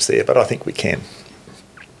assumptions there, but I think we can.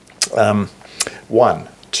 One.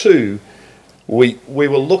 Two, we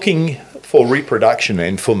were looking for reproduction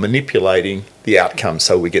and for manipulating the outcome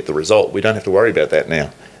so we get the result. We don't have to worry about that now.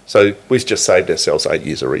 So we've just saved ourselves 8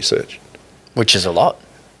 years of research. Which is a lot.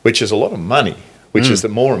 Which is a lot of money, which is the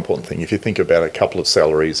more important thing. If you think about a couple of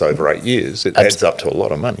salaries over 8 years, it adds up to a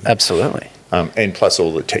lot of money. Absolutely. And plus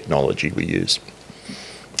all the technology we use.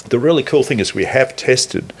 The really cool thing is we have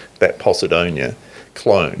tested that Posidonia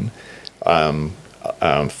clone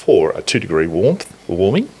for a 2 degree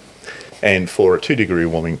warming and for a 2 degree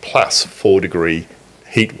warming plus 4 degree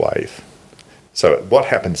heat wave. So what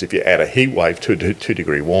happens if you add a heat wave to a 2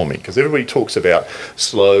 degree warming? Because everybody talks about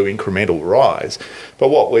slow incremental rise, but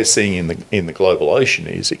what we're seeing in the global ocean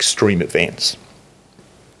is extreme events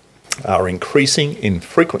are increasing in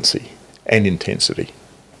frequency and intensity.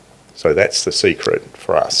 So that's the secret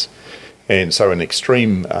for us. And so an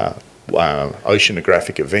extreme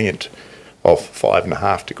oceanographic event of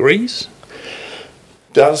 5.5 degrees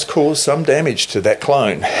does cause some damage to that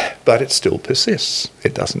clone, but it still persists.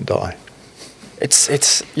 It doesn't die.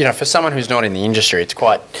 It's for someone who's not in the industry, it's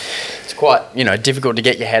quite difficult to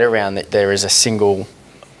get your head around that there is a single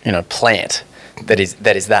plant that is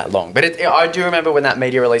that long. But I do remember when that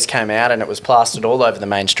media release came out and it was plastered all over the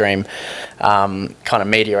mainstream kind of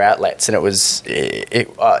media outlets, and it was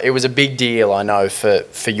a big deal, I know,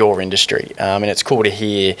 for your industry. And it's cool to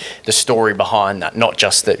hear the story behind that, not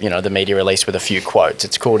just that the media release with a few quotes.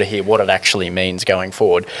 It's cool to hear what it actually means going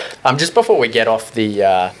forward. Just before we get off the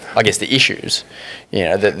I guess the issues,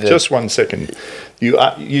 just 1 second.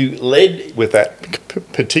 You led with that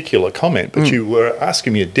particular comment, but you were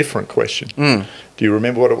asking me a different question. Do you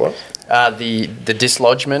remember what it was? The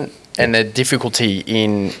dislodgement and the difficulty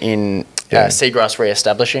in seagrass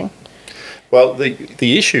re-establishing. Well,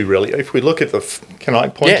 the issue really, if we look at can I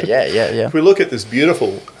point? Yeah. If we look at this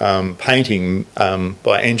beautiful painting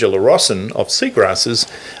by Angela Rosson of seagrasses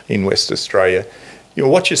in West Australia,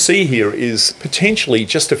 what you see here is potentially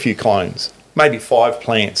just a few clones, maybe 5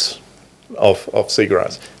 plants of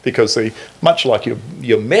seagrass, because much like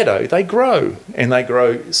your meadow, they grow and they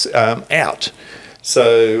grow out.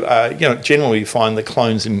 So generally you find the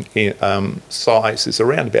clones in size is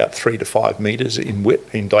around about 3 to 5 metres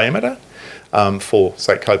in diameter for,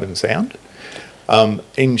 say, Coburn Sound.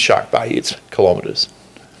 In Shark Bay, it's kilometres.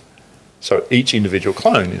 So each individual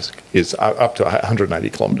clone is up to 180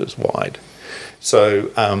 kilometres wide. So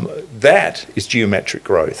that is geometric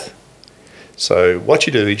growth. So what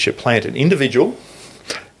you do is you plant an individual,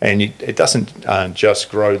 and it doesn't just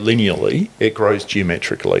grow linearly, it grows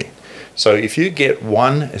geometrically. So if you get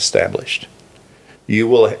one established, you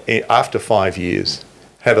will, after 5 years,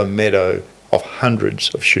 have a meadow of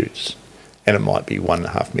hundreds of shoots, and it might be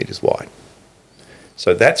 1.5 metres wide.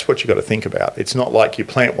 So that's what you've got to think about. It's not like you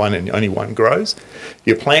plant one and only one grows.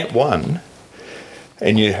 You plant one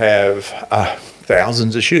and you have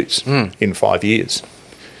thousands of shoots in 5 years.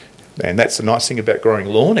 And that's the nice thing about growing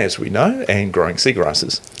lawn, as we know, and growing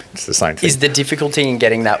seagrasses. It's the same thing. Is the difficulty in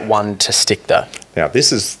getting that one to stick, though? Now,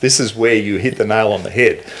 this is where you hit the nail on the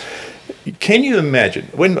head. Can you imagine,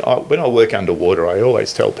 when I work underwater, I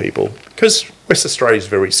always tell people, because West Australia is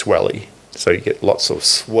very swelly, so you get lots of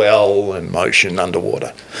swell and motion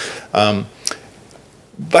underwater.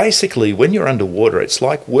 Basically, when you're underwater, it's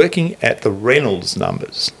like working at the Reynolds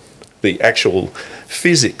numbers, the actual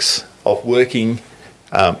physics of working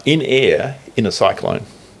in air in a cyclone.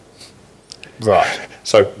 Right.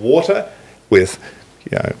 So water with,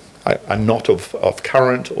 a knot of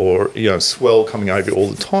current or swell coming over all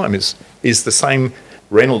the time is the same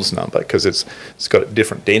Reynolds number, because it's got a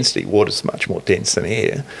different density. Water's much more dense than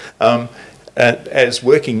air, as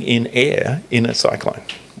working in air in a cyclone.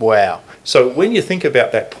 Wow. So when you think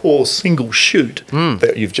about that poor single shoot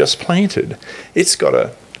that you've just planted, it's got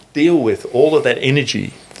to deal with all of that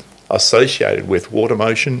energy associated with water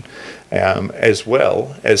motion, as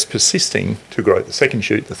well as persisting to grow the second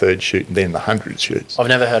shoot, the third shoot, and then the 100 shoots. I've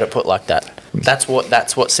never heard it put like that. That's what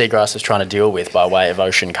seagrass is trying to deal with by way of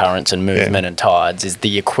ocean currents and movement and tides, is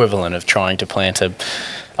the equivalent of trying to plant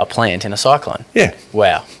a plant in a cyclone. Yeah.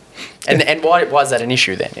 Wow. And why is that an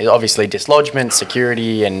issue then? Obviously dislodgement,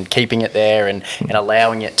 security, and keeping it there and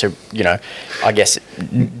allowing it to, I guess,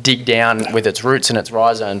 dig down with its roots and its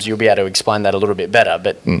rhizomes. You'll be able to explain that a little bit better.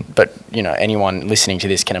 But anyone listening to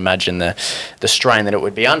this can imagine the strain that it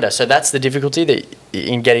would be under. So that's the difficulty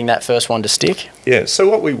in getting that first one to stick? Yeah, so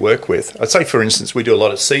what we work with, I'd say, for instance, we do a lot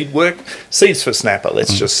of seed work. Seeds for Snapper,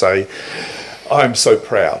 let's just say, I'm so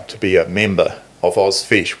proud to be a member of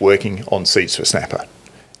OzFish working on Seeds for Snapper.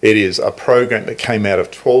 It is a program that came out of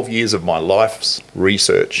 12 years of my life's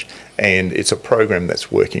research, and it's a program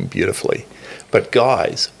that's working beautifully. But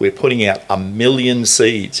guys, we're putting out 1 million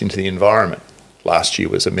seeds into the environment. Last year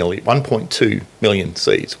was 1.2 million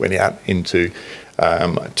seeds went out into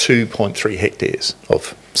 2.3 hectares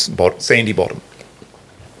of sandy bottom.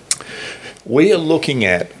 We are looking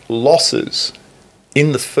at losses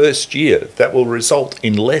in the first year that will result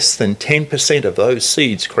in less than 10% of those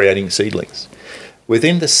seeds creating seedlings.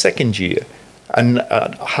 Within the second year,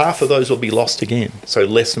 half of those will be lost again, so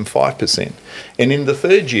less than 5%. And in the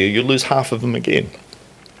third year, you'll lose half of them again.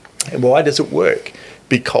 And why does it work?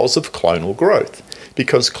 Because of clonal growth.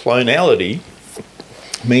 Because clonality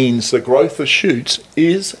means the growth of shoots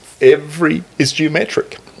is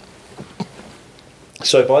geometric.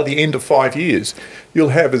 So by the end of 5 years, you'll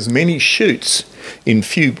have as many shoots in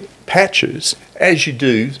few patches as you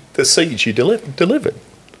do the seeds you delivered.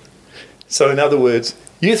 So in other words,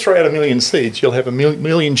 you throw out 1 million seeds, you'll have 1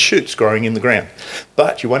 million shoots growing in the ground,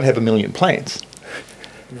 but you won't have 1 million plants.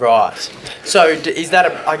 Right. So is that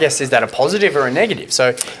a positive or a negative?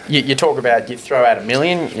 So you talk about you throw out 1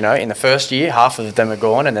 million, in the first year, half of them are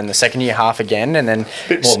gone, and then the second year, half again, and then... A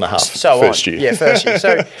bit more than half first year. Yeah, first year.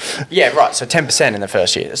 So, yeah, right, so 10% in the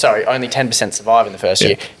first year. Sorry, only 10% survive in the first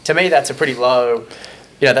year. To me, that's a pretty low...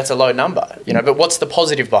 that's a low number, but what's the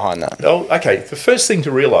positive behind that? Oh, okay. The first thing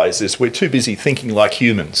to realise is we're too busy thinking like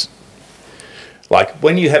humans. Like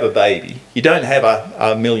when you have a baby, you don't have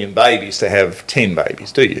a million babies to have 10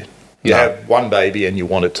 babies, do you? You have one baby and you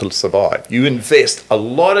want it to survive. You invest a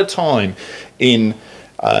lot of time in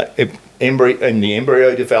the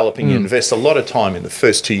embryo developing. You invest a lot of time in the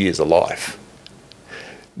first 2 years of life.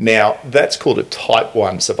 Now, that's called a type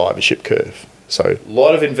 1 survivorship curve. So a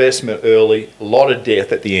lot of investment early, a lot of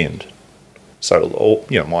death at the end. So,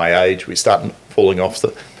 my age, we start falling off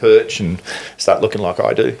the perch and start looking like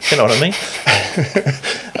I do. You know what I mean?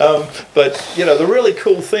 But, the really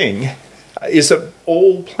cool thing is that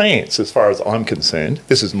all plants, as far as I'm concerned,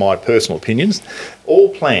 this is my personal opinions,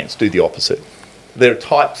 all plants do the opposite. They're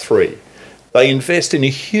type 3. They invest in a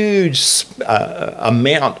huge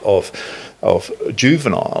amount of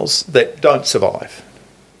juveniles that don't survive.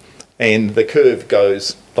 And the curve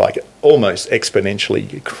goes like almost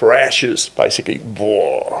exponentially. It crashes basically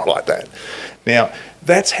like that. Now,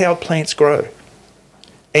 that's how plants grow.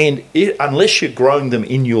 And unless you're growing them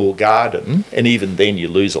in your garden, and even then you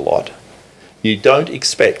lose a lot, you don't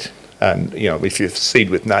expect, if you seed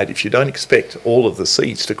with natives, you don't expect all of the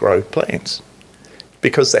seeds to grow plants,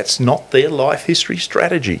 because that's not their life history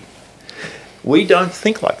strategy. We don't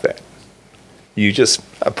think like that.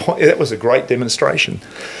 That was a great demonstration.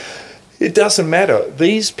 It doesn't matter.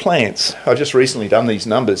 These plants, I've just recently done these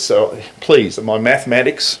numbers, so please, my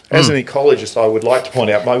mathematics, as an ecologist, I would like to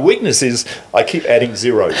point out my weakness is I keep adding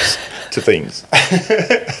zeros to things.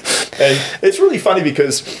 And it's really funny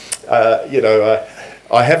because,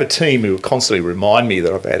 I have a team who constantly remind me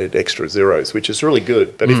that I've added extra zeros, which is really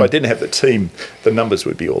good. But if I didn't have the team, the numbers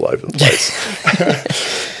would be all over the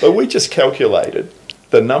place. But we just calculated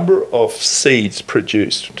the number of seeds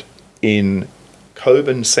produced in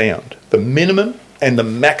Coburn Sound, the minimum and the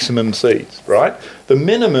maximum seeds, right? The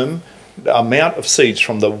minimum amount of seeds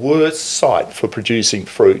from the worst site for producing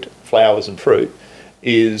fruit, flowers and fruit,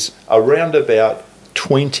 is around about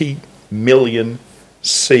 20 million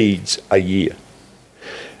seeds a year.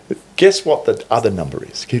 Guess what the other number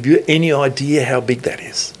is? Give you any idea how big that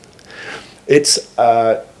is? It's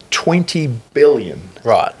 20 billion.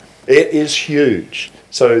 Right. It is huge.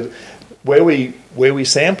 So where we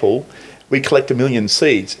sample, we collect 1 million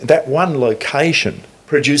seeds. That one location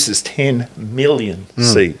produces 10 million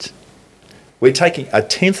seeds. We're taking a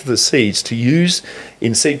tenth of the seeds to use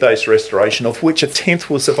in seed-based restoration, of which a tenth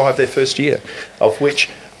will survive their first year, of which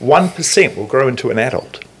 1% will grow into an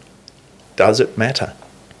adult. Does it matter?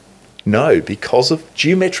 No, because of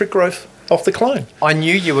geometric growth of the clone. I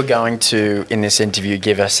knew you were going to, in this interview,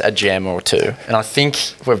 give us a gem or two, and I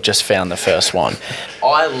think we've just found the first one.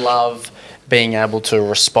 I love being able to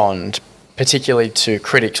respond particularly to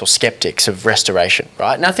critics or skeptics of restoration,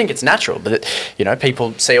 right? And I think it's natural, but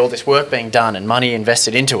people see all this work being done and money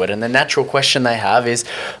invested into it, and the natural question they have is,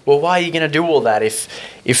 well, why are you going to do all that if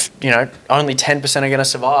only 10% are going to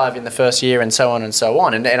survive in the first year, and so on and so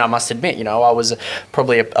on? And I must admit, I was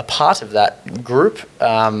probably a part of that group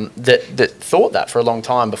that thought that for a long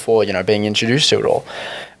time before being introduced to it all.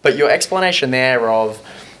 But your explanation there of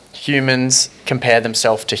humans compare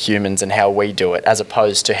themselves to humans and how we do it as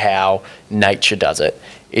opposed to how nature does it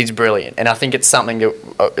is brilliant. And I think it's something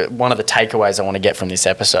that one of the takeaways I want to get from this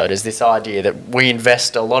episode is this idea that we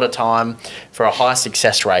invest a lot of time for a high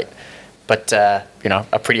success rate, but a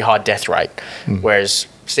pretty high death rate. Whereas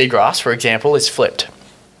seagrass, for example, is flipped.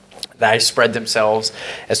 They spread themselves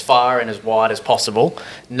as far and as wide as possible,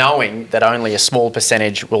 knowing that only a small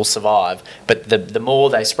percentage will survive. But the more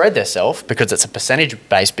they spread themselves, because it's a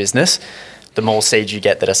percentage-based business, the more seeds you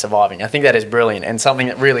get that are surviving. I think that is brilliant, and something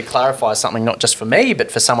that really clarifies something not just for me,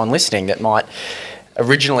 but for someone listening that might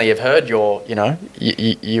originally have heard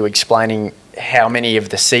you explaining how many of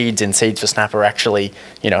the seeds in Seeds for Snapper actually,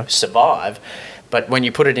 survive. But when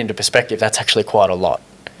you put it into perspective, that's actually quite a lot.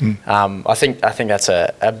 I think that's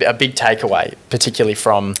a big takeaway, particularly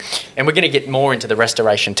from, and we're going to get more into the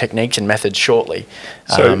restoration techniques and methods shortly.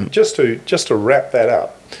 So just to wrap that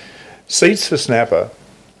up, Seeds for Snapper,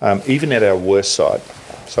 even at our worst site,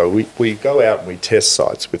 so we go out and we test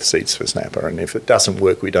sites with Seeds for Snapper, and if it doesn't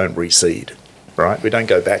work, we don't reseed, right? We don't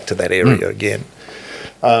go back to that area again.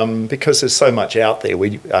 Because there's so much out there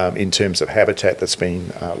in terms of habitat that's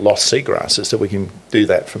been lost seagrasses that we can do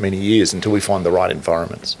that for many years until we find the right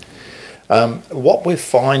environments. What we're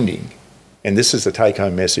finding, and this is the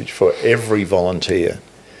take-home message for every volunteer,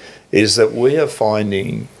 is that we are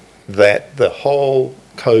finding that the whole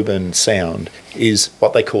Coburn Sound is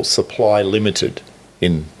what they call supply limited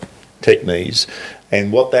in techniques.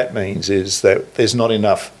 And what that means is that there's not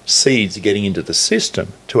enough seeds getting into the system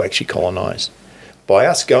to actually colonise. By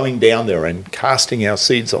us going down there and casting our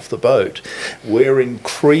seeds off the boat, we're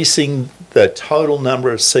increasing the total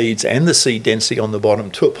number of seeds and the seed density on the bottom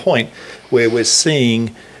to a point where we're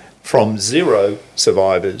seeing from 0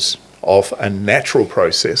 survivors of a natural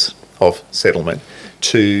process of settlement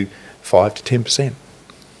to 5 to 10%.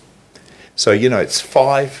 So, it's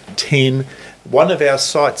 5, 10. One of our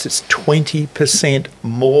sites, it's 20%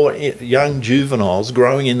 more young juveniles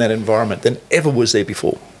growing in that environment than ever was there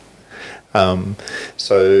before.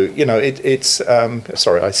 It's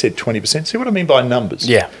sorry, I said 20%. See what I mean by numbers?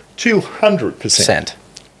 Yeah. 200%.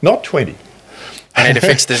 Not 20. I need to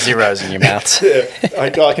fix the zeros in your mouth. Yeah,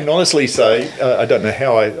 I can honestly say I don't know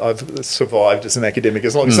how I've survived as an academic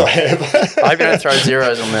as long as I have. I hope you don't throw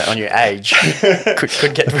zeros on your age.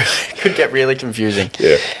 Could get really confusing.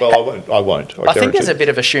 Yeah, well, I won't. I think there's a bit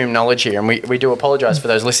of assumed knowledge here, and we do apologise for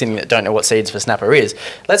those listening that don't know what Seeds for Snapper is.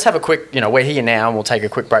 Let's have a quick, we're here now and we'll take a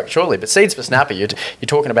quick break shortly, but Seeds for Snapper, you're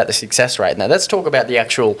talking about the success rate. Now let's talk about the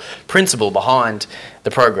actual principle behind the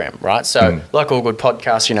program, right? So like all good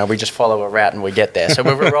podcasts, you know, we just follow a route and we get there. So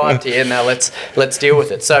we've arrived here, now let's deal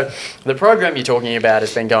with it. So the program you're talking about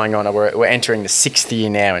has been going on, we're entering the 6th year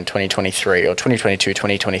now in 2023, or 2022,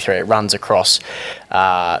 2023. It runs across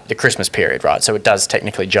the Christmas period, right? So it does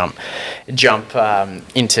technically jump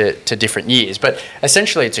into different years. But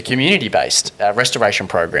essentially it's a community-based restoration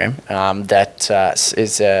program that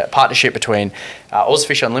is a partnership between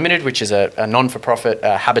OzFish Unlimited, which is a non-for-profit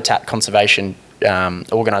habitat conservation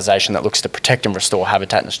organisation that looks to protect and restore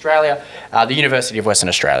habitat in Australia, the University of Western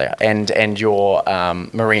Australia, and your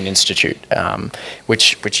Marine Institute,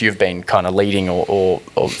 which you've been kind of leading or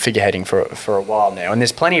figureheading for a while now. And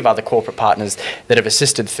there's plenty of other corporate partners that have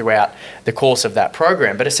assisted throughout the course of that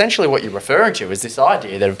program. But essentially what you're referring to is this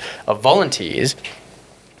idea that of volunteers,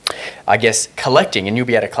 I guess, collecting, and you'll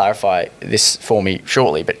be able to clarify this for me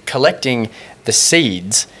shortly, but collecting the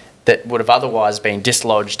seeds that would have otherwise been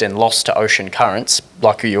dislodged and lost to ocean currents,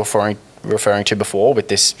 like you were referring to before with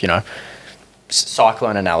this, you know,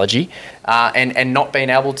 cyclone analogy, and not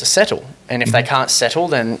being able to settle. And if they can't settle,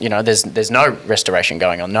 then, you know, there's no restoration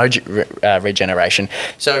going on, no regeneration.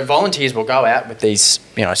 So volunteers will go out with these,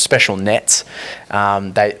 you know, special nets.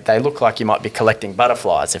 They look like you might be collecting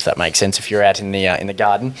butterflies, if that makes sense. If you're out in the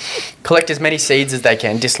garden, collect as many seeds as they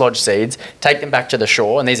can, dislodge seeds, take them back to the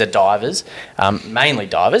shore. And these are divers, mainly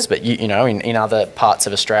divers, but you know, in other parts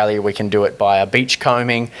of Australia, we can do it by beach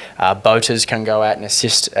combing. Boaters can go out and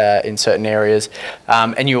assist in certain areas,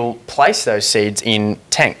 and you'll place those seeds in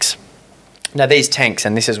tanks. Now these tanks,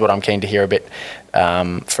 and this is what I'm keen to hear a bit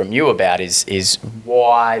from you about, is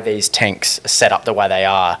why these tanks are set up the way they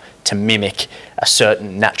are to mimic a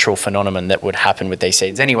certain natural phenomenon that would happen with these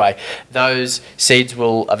seeds. Anyway, those seeds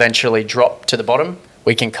will eventually drop to the bottom.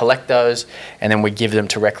 We can collect those, and then we give them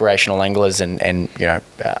to recreational anglers and you know,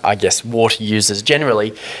 I guess water users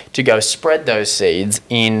generally, to go spread those seeds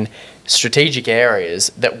in strategic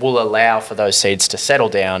areas that will allow for those seeds to settle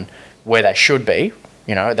down where they should be.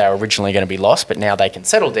 You know, they were originally going to be lost, but now they can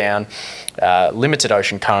settle down, limited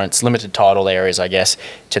ocean currents, limited tidal areas, I guess,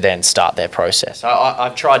 to then start their process.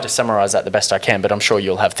 I've tried to summarise that the best I can, but I'm sure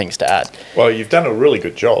you'll have things to add. Well, you've done a really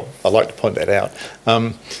good job. I'd like to point that out.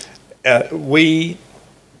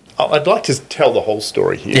 I'd like to tell the whole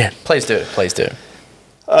story here. Yeah, please do. Please do.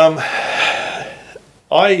 I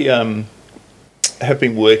have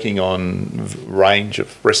been working on a range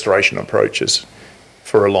of restoration approaches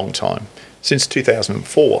for a long time. Since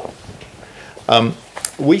 2004,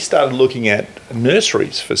 we started looking at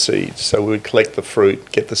nurseries for seeds. So we would collect the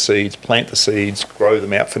fruit, get the seeds, plant the seeds, grow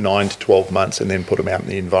them out for 9 to 12 months, and then put them out in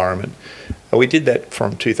the environment. We did that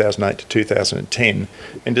from 2008 to 2010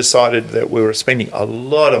 and decided that we were spending a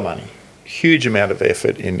lot of money, huge amount of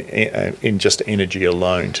effort in just energy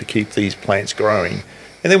alone to keep these plants growing.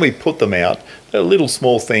 And then we put them out. They're little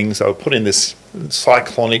small things. They were put in this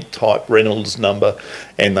cyclonic type Reynolds number,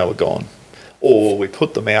 and they were gone. Or we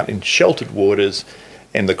put them out in sheltered waters,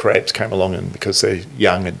 and the crabs came along, and because they're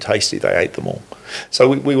young and tasty, they ate them all. So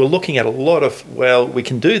we were looking at a lot of, well, we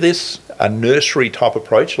can do this, a nursery type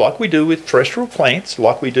approach, like we do with terrestrial plants,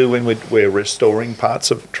 like we do when we're restoring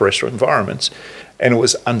parts of terrestrial environments, and it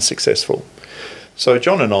was unsuccessful. So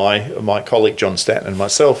John and I, my colleague John Stanton and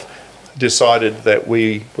myself, decided that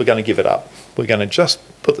we were going to give it up. We're going to just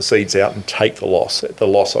put the seeds out and take the loss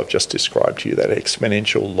I've just described to you, that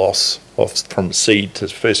exponential loss from seed to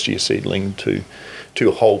first year seedling to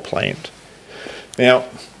a whole plant. Now,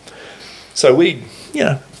 so let's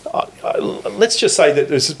just say that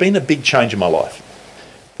there's been a big change in my life.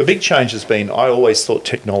 The big change has been, I always thought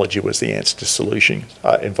technology was the answer to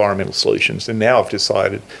environmental solutions, and now I've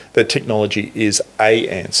decided that technology is an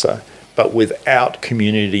answer, but without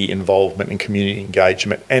community involvement and community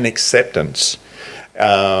engagement and acceptance,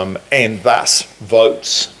 and thus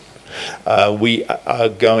votes, we are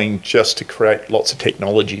going just to create lots of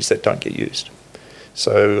technologies that don't get used.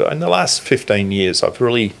 So in the last 15 years, I've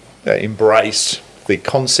really embraced the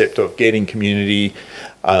concept of getting community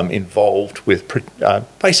involved with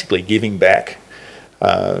basically giving back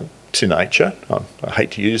to nature. I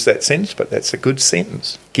hate to use that sentence, but that's a good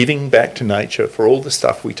sentence. Giving back to nature for all the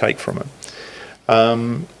stuff we take from it.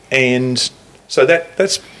 And so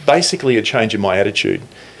that's basically a change in my attitude.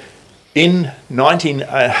 In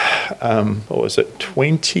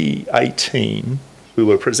 2018, we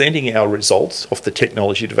were presenting our results of the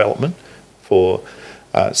technology development for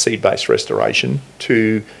seed-based restoration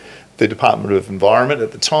to the Department of Environment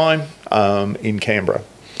at the time in Canberra.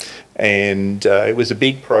 And it was a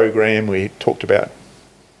big program. We talked about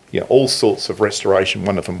all sorts of restoration.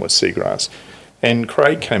 One of them was seagrass. And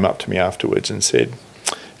Craig came up to me afterwards and said,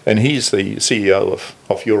 And he's the CEO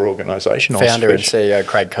of your organisation. Founder and CEO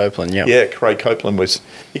Craig Copeland, yeah. Yeah, Craig Copeland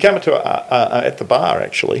he came up to at the bar,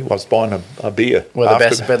 actually, was buying a beer. Where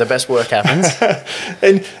the best work happens.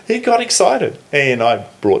 And he got excited. And I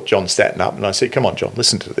brought John Statton up and I said, come on, John,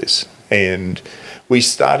 listen to this. And we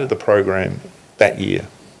started the program that year.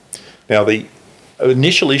 Now, the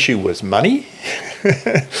initial issue was money,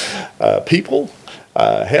 people.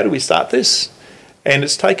 How do we start this? And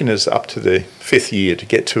it's taken us up to the 5th year to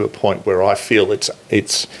get to a point where I feel it's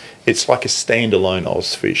like a standalone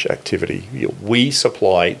OzFish activity. We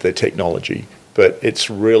supply the technology, but it's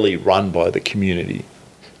really run by the community.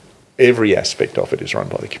 Every aspect of it is run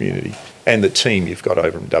by the community and the team you've got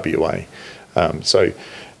over in WA. So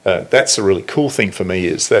that's a really cool thing for me,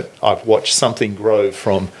 is that I've watched something grow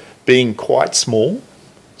from being quite small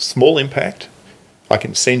impact. I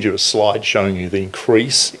can send you a slide showing you the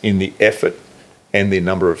increase in the effort and the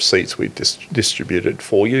number of seeds we've distributed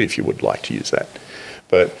for you, if you would like to use that.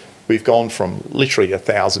 But we've gone from literally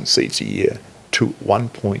 1,000 seeds a year to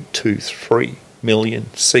 1.23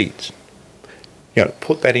 million seeds.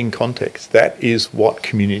 Put that in context. That is what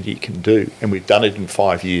community can do, and we've done it in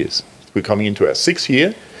 5 years. We're coming into our 6th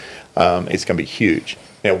year. It's going to be huge.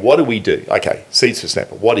 Now, what do we do? Okay, Seeds for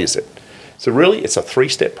Snapper, what is it? So really, it's a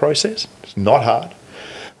 3-step process. It's not hard.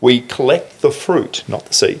 We collect the fruit, not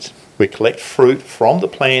the seeds. We collect fruit from the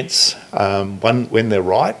plants when they're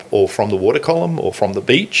ripe, or from the water column, or from the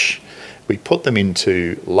beach. We put them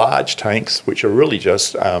into large tanks, which are really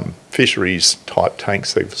just fisheries type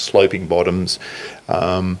tanks. They've sloping bottoms,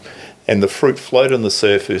 and the fruit float on the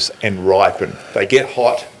surface and ripen. They get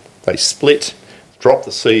hot, they split, drop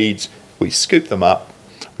the seeds, we scoop them up,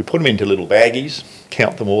 we put them into little baggies,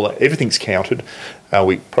 count them all, everything's counted.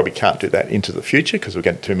 We probably can't do that into the future because we're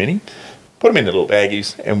getting too many. Put them in the little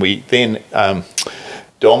baggies, and we then,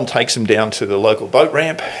 Dom takes them down to the local boat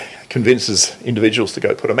ramp, convinces individuals to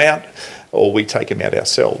go put them out, or we take them out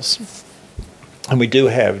ourselves. And we do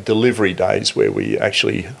have delivery days where we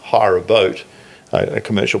actually hire a boat, a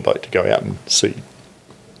commercial boat, to go out and see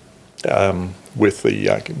with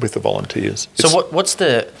the volunteers. So what's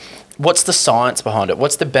the science behind it?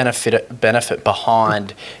 What's the benefit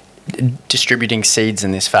behind distributing seeds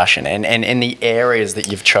in this fashion and in the areas that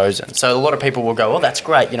you've chosen? So a lot of people will go, oh, that's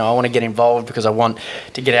great, I want to get involved because I want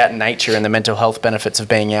to get out in nature and the mental health benefits of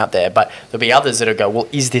being out there. But there'll be others that'll go, well,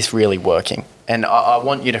 is this really working? And I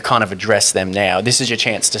want you to kind of address them now. This is your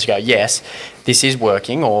chance to go, yes, this is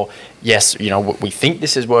working, or yes, we think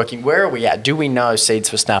this is working. Where are we at? Do we know Seeds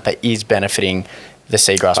for Snapper is benefiting the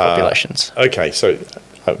seagrass populations? Okay, so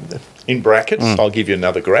in brackets, I'll give you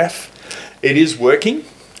another graph. It is working.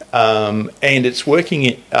 And it's working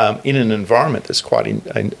in an environment that's quite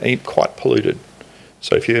polluted.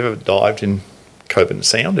 So if you've ever dived in Coburn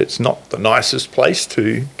Sound, it's not the nicest place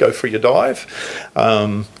to go for your dive.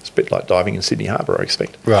 It's a bit like diving in Sydney Harbour, I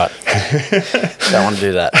expect. Right. Don't want to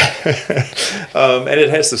do that. And it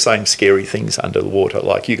has the same scary things under the water.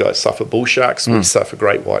 Like you guys suffer bull sharks, we suffer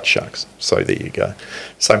great white sharks. So there you go.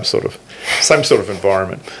 Same sort of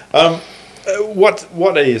environment.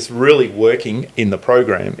 What is really working in the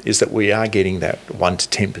program is that we are getting that 1 to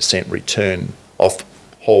 10% return off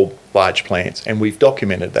whole large plants, and we've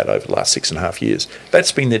documented that over the last 6.5 years.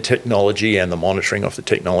 That's been the technology and the monitoring of the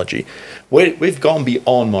technology. We've gone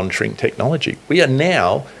beyond monitoring technology. We are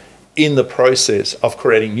now in the process of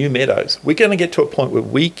creating new meadows. We're going to get to a point where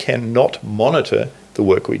we cannot monitor the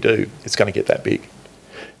work we do. It's going to get that big.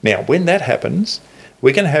 Now, when that happens,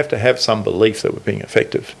 we're going to have some belief that we're being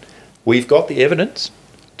effective. We've got the evidence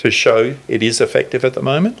to show it is effective at the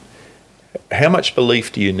moment. How much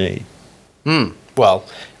belief do you need? Well,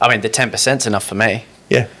 I mean, the 10%'s enough for me.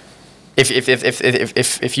 Yeah.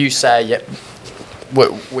 If you say, yep,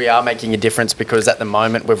 we are making a difference because at the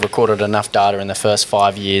moment we've recorded enough data in the first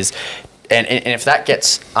 5 years, and if that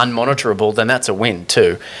gets unmonitorable, then that's a win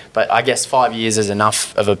too. But I guess 5 years is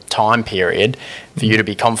enough of a time period for you to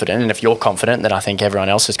be confident. And if you're confident, then I think everyone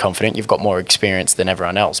else is confident. You've got more experience than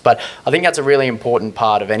everyone else. But I think that's a really important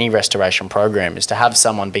part of any restoration program, is to have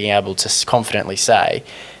someone being able to confidently say,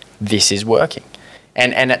 this is working.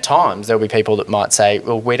 And at times there'll be people that might say,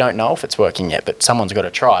 well, we don't know if it's working yet, but someone's got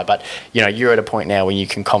to try. But you're at a point now where you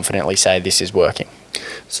can confidently say this is working.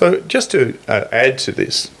 So just to add to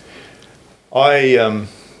this, like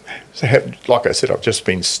I said, I've just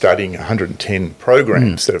been studying 110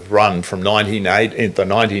 programs that have run from the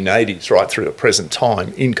 1980s right through the present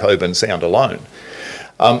time in Coburn Sound alone.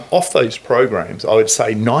 Off those programs, I would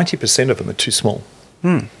say 90% of them are too small.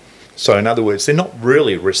 So in other words, they're not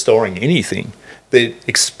really restoring anything. They're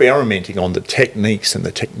experimenting on the techniques and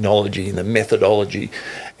the technology and the methodology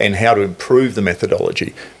and how to improve the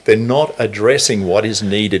methodology. They're not addressing what is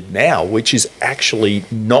needed now, which is actually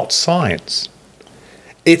not science.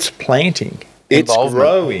 It's planting. It's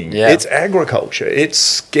growing. Yeah. It's agriculture.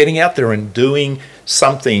 It's getting out there and doing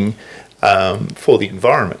something for the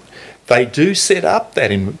environment. They do set up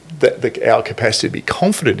our capacity to be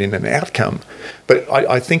confident in an outcome, but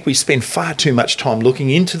I think we spend far too much time looking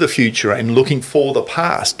into the future and looking for the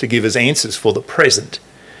past to give us answers for the present.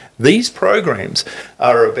 These programs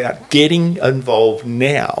are about getting involved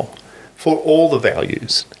now for all the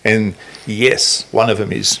values. And yes, one of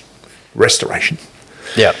them is restoration.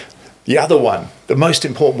 Yeah. The other one, the most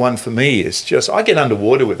important one for me, is just I get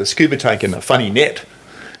underwater with a scuba tank and a funny net,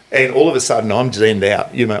 and all of a sudden I'm zenned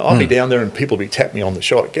out. I'll be down there and people will be tapping me on the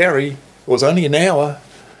shoulder. Gary, it was only an hour.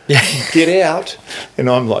 Yeah. Get out. And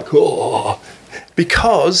I'm like, oh,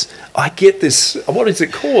 because I get this, what is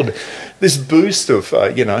it called? This boost of,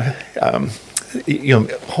 hormones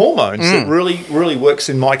that really works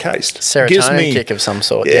in my case. Serotonin kick of some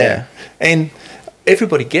sort, yeah. And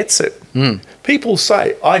everybody gets it. People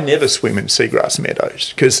say, I never swim in seagrass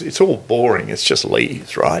meadows because it's all boring. It's just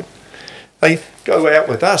leaves, right? They go out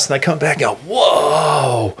with us and they come back and go,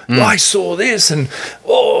 whoa, I saw this and,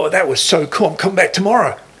 oh, that was so cool. Come back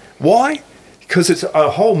tomorrow. Why? Because it's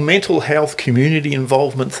a whole mental health community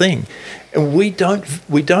involvement thing. And we don't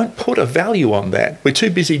put a value on that. We're too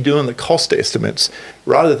busy doing the cost estimates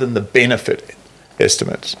rather than the benefit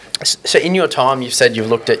estimates. So in your time, you've said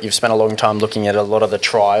you've spent a long time looking at a lot of the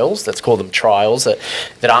trials, let's call them trials,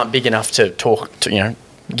 that aren't big enough to talk to,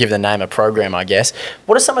 give the name a program, I guess.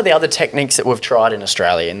 What are some of the other techniques that we've tried in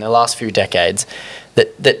Australia in the last few decades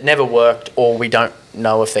that never worked, or we don't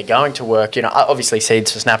know if they're going to work? Obviously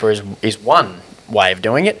seeds for snapper is one way of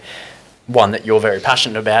doing it, one that you're very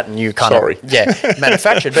passionate about and you kind of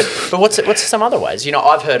manufactured. But what's some other ways?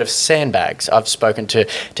 I've heard of sandbags. I've spoken to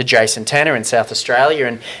Jason Tanner in South Australia,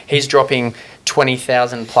 and he's dropping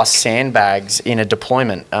 20,000 plus sandbags in a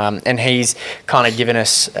deployment, and he's kind of given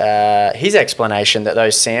us his explanation that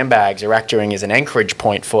those sandbags are acting as an anchorage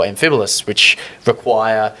point for amphibolas, which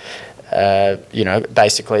require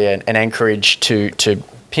basically an anchorage to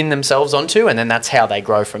pin themselves onto, and then that's how they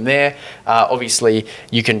grow from there. Obviously,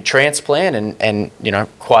 you can transplant and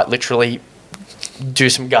quite literally do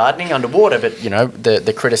some gardening underwater, but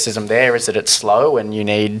the criticism there is that it's slow and you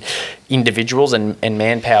need individuals and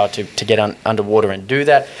manpower to get underwater and do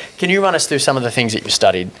that. Can you run us through some of the things that you've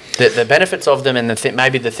studied, the benefits of them, and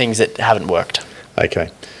maybe the things that haven't worked? Okay,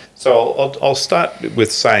 so I'll start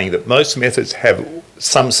with saying that most methods have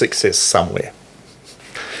some success somewhere.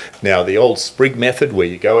 Now, the old sprig method, where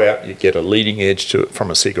you go out, you get a leading edge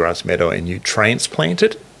from a seagrass meadow and you transplant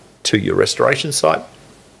it to your restoration site.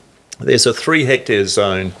 There's a 3 hectare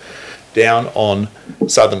zone down on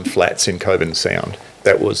Southern Flats in Coburn Sound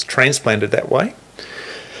that was transplanted that way.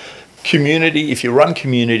 Community, if you run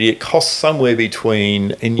community, it costs somewhere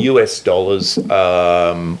between, in US dollars,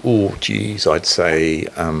 I'd say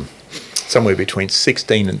somewhere between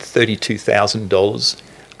 $16,000 and $32,000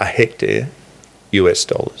 a hectare, US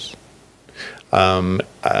dollars.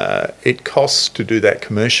 It costs to do that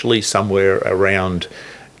commercially somewhere around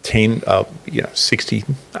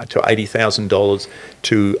 $60,000 to $80,000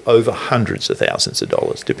 to over hundreds of thousands of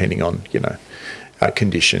dollars, depending on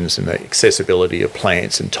conditions and the accessibility of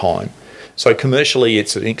plants and time. So commercially,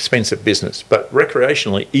 it's an expensive business, but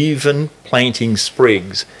recreationally, even planting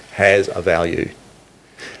sprigs has a value.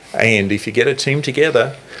 And if you get a team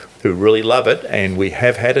together who really love it, and we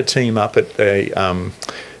have had a team up at the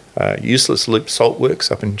Useless Loop Salt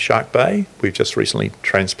Works up in Shark Bay. We've just recently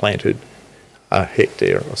transplanted a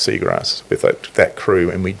hectare of seagrass with that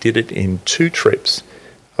crew, and we did it in 2 trips,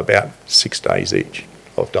 about 6 days each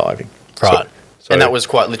of diving. Right. So and that was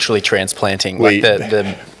quite literally transplanting, like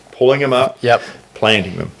the pulling them up,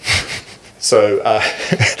 planting them. So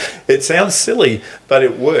it sounds silly, but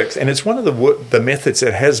it works, and it's one of the methods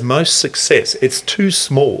that has most success. It's too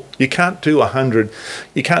small. You can't do 100.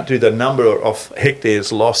 You can't do the number of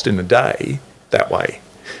hectares lost in a day that way.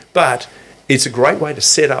 But it's a great way to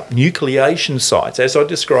set up nucleation sites, as I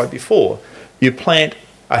described before. You plant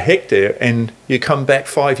a hectare, and you come back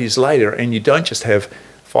 5 years later, and you don't just have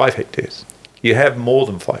 5 hectares. You have more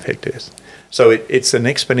than 5 hectares. So it's an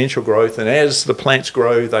exponential growth, and as the plants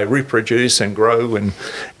grow, they reproduce and grow and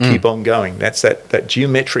keep on going. That's that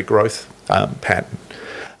geometric growth pattern.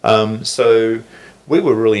 So we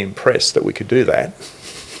were really impressed that we could do that.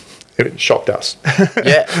 It shocked us.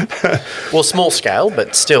 Yeah. Well, small scale,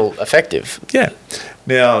 but still effective. Yeah.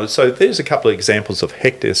 Now, so there's a couple of examples of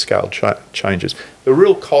hectare scale changes. The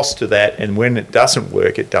real cost to that, and when it doesn't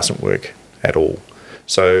work at all.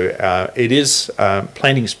 So it is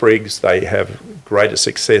planting sprigs. They have greater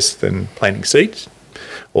success than planting seeds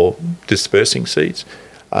or dispersing seeds.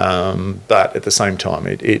 But at the same time,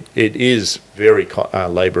 it is very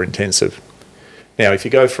labour intensive. Now, if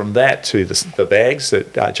you go from that to the bags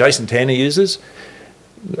that Jason Tanner uses,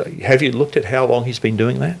 have you looked at how long he's been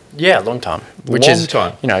doing that? Yeah, a long time. Long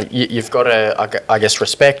time. You know, you've got to, I guess,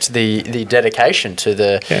 respect the dedication to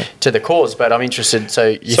the cause. But I'm interested.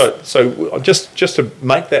 So just to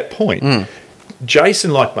make that point,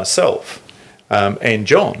 Jason, like myself, and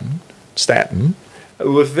John Statton,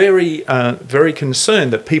 were very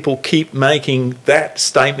concerned that people keep making that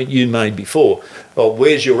statement you made before. Oh,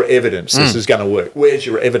 where's your evidence this is going to work? Where's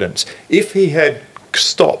your evidence? If he had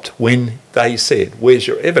stopped when they said, where's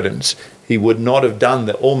your evidence, he would not have done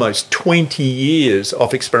the almost 20 years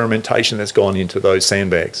of experimentation that's gone into those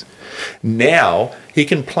sandbags. Now he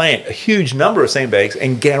can plant a huge number of sandbags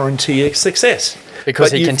and guarantee a success.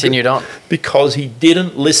 Because he continued on. Because he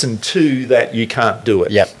didn't listen to that you can't do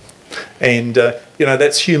it. Yep. And,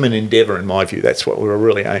 that's human endeavour in my view. That's what we're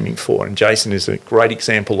really aiming for. And Jason is a great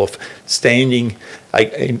example of standing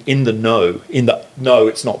in the no,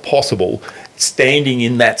 it's not possible, standing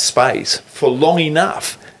in that space for long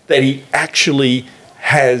enough that he actually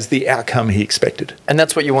has the outcome he expected. And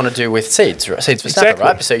that's what you want to do with seeds for exactly. Snapper,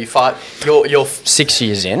 right? So you're 6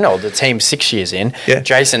 years in, or the team's 6 years in. Yeah.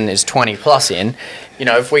 Jason is 20 plus in.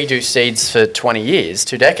 If we do seeds for 20 years,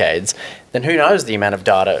 2 decades, then who knows the amount of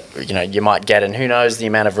data you might get, and who knows the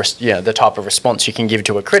amount of the type of response you can give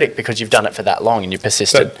to a critic because you've done it for that long and you've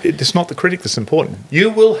persisted. But it's not the critic that's important. You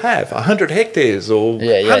will have 100 hectares or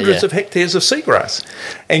hundreds of hectares of seagrass,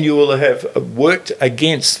 and you will have worked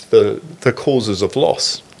against the causes of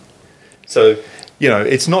loss. So,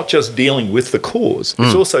 it's not just dealing with the cause,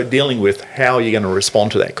 it's also dealing with how you're going to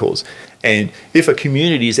respond to that cause. And if a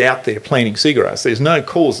community is out there planting seagrass, there's no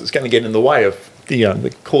cause that's going to get in the way of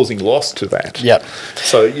the causing loss to that. Yep.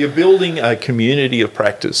 So you're building a community of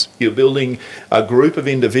practice. You're building a group of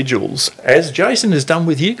individuals, as Jason has done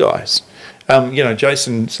with you guys.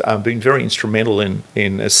 Jason's been very instrumental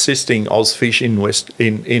in assisting OzFish in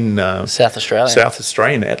South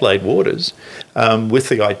Australian Adelaide waters with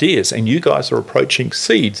the ideas. And you guys are approaching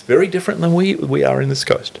seeds very different than we are in this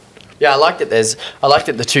coast. Yeah, I like that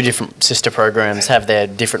the 2 different sister programs have their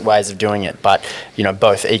different ways of doing it, but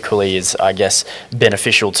both equally is, I guess,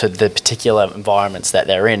 beneficial to the particular environments that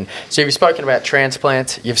they're in. So you've spoken about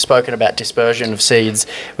transplant, you've spoken about dispersion of seeds,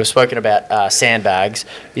 we've spoken about sandbags.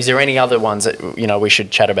 Is there any other ones that we should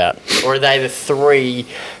chat about, or are they the 3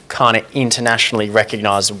 kind of internationally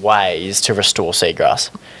recognised ways to restore seagrass?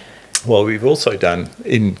 Well, we've also done,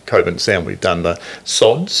 in Coburn Sound, we've done the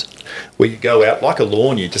sods, where you go out like a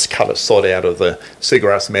lawn, you just cut a sod out of the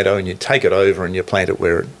seagrass meadow and you take it over and you plant it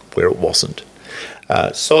where it wasn't.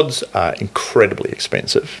 Sods are incredibly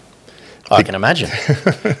expensive. I can imagine.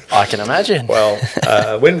 Well,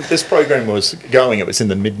 when this program was going, it was in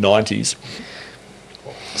the mid-90s.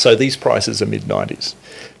 So these prices are mid-90s.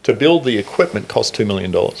 To build the equipment cost $2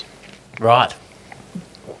 million. Right.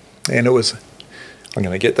 And it was... I'm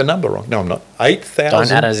going to get the number wrong. No, I'm not. 8,000.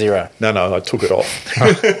 Don't add a zero. No, I took it off.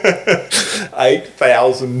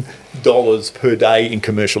 $8,000 per day in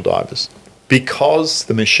commercial divers, because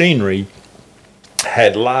the machinery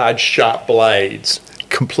had large, sharp blades,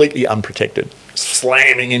 completely unprotected,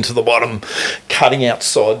 slamming into the bottom, cutting out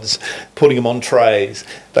sods, putting them on trays.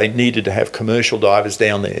 They needed to have commercial divers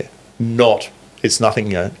down there. It's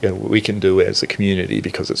nothing we can do as a community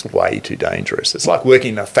because it's way too dangerous. It's like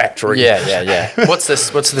working in a factory. Yeah. What's the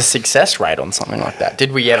success rate on something like that?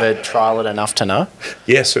 Did we ever trial it enough to know?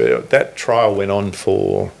 Yes, that trial went on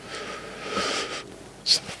for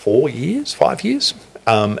 5 years.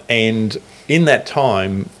 And in that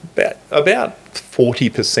time, about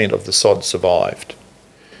 40% of the sod survived.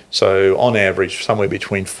 So on average, somewhere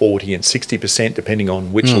between 40 and 60%, depending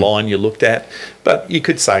on which line you looked at. But you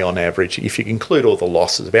could say on average, if you include all the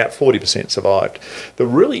losses, about 40% survived. The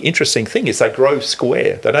really interesting thing is they grow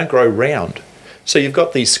square. They don't grow round. So you've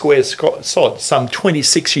got these square sods some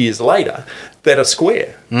 26 years later that are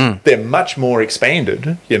square. They're much more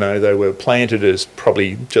expanded. They were planted as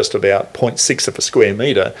probably just about 0.6 of a square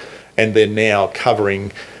metre, and they're now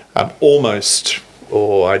covering almost...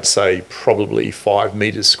 or I'd say probably 5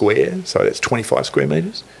 metres square, so that's 25 square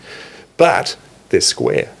metres. But they're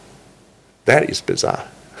square. That is bizarre.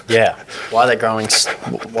 Yeah. Why are they growing?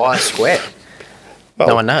 Why square?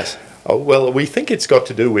 No one knows. Well, we think it's got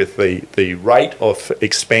to do with the rate of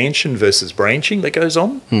expansion versus branching that goes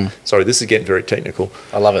on. Sorry, this is getting very technical.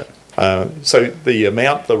 I love it. So the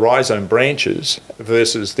amount the rhizome branches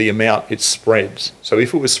versus the amount it spreads. So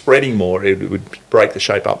if it was spreading more, it would break the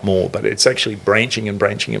shape up more, but it's actually branching and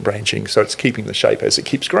branching and branching, so it's keeping the shape as it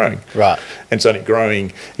keeps growing. Right. And it's only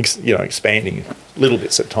growing, expanding little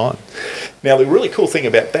bits at a time. Now, the really cool thing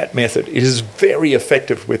about that method, it is very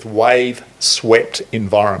effective with wave-swept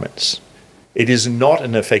environments. It is not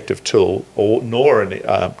an effective tool nor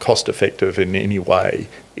cost-effective in any way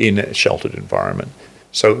in a sheltered environment.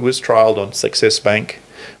 So it was trialled on Success Bank,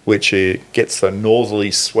 which gets the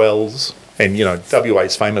northerly swells, and WA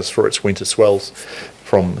is famous for its winter swells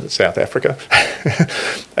from South Africa,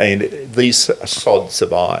 and these sods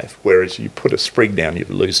survive, whereas you put a sprig down, you've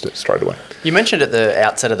lost it straight away. You mentioned at the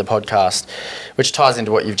outset of the podcast, which ties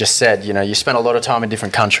into what you've just said, you spent a lot of time in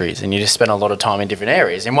different countries and you just spent a lot of time in different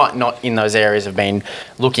areas. You might not in those areas have been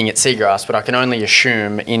looking at seagrass, but I can only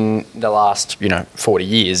assume in the last 40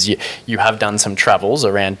 years you have done some travels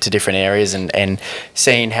around to different areas and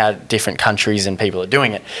seen how different countries and people are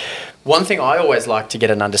doing it. One thing I always like to get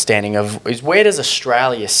an understanding of is, where does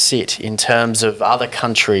Australia sit in terms of other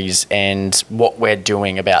countries and what we're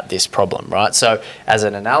doing about this problem, right? So as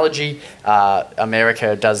an analogy,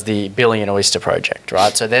 America does the Billion Oyster Project,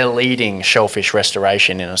 right? So they're leading shellfish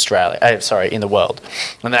restoration in in the world.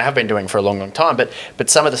 And they have been doing for a long, long time. But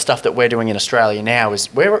some of the stuff that we're doing in Australia now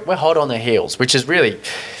is we're hot on their heels, which is really,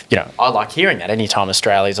 I like hearing that. Anytime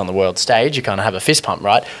Australia's on the world stage, you kind of have a fist pump,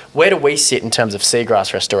 right? Where do we sit in terms of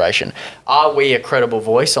seagrass restoration? Are we a credible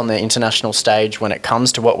voice on the international stage when it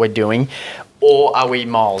comes to what we're doing, or are we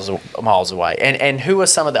miles away? And who are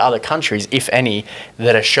some of the other countries, if any,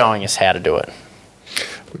 that are showing us how to do it?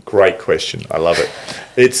 Great question. I love it.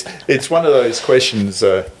 It's one of those questions.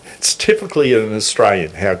 It's typically an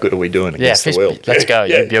Australian. How good are we doing against the world? Let's go.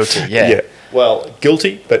 You're guilty. Yeah. Well,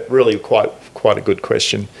 guilty, but really quite a good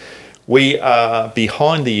question. We are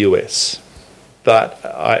behind the US, but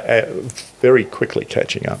very quickly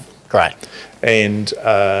catching up. Great. And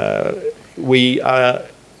we are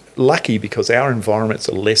lucky because our environments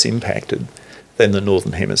are less impacted than the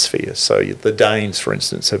Northern Hemisphere. So the Danes, for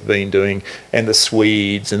instance, have been doing, and the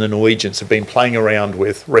Swedes and the Norwegians have been playing around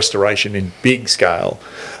with restoration in big scale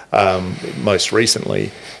most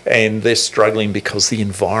recently, and they're struggling because the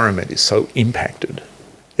environment is so impacted.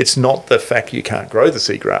 It's not the fact you can't grow the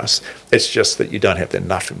seagrass, it's just that you don't have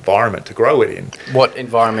enough environment to grow it in. What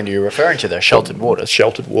environment are you referring to, though? Sheltered waters?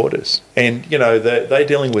 Sheltered waters. And, they're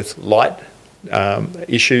dealing with light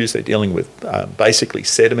issues, they're dealing with basically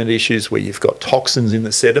sediment issues where you've got toxins in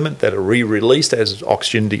the sediment that are re-released as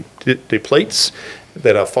oxygen depletes,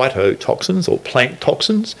 that are phytotoxins or plant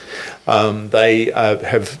toxins. They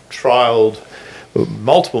have trialled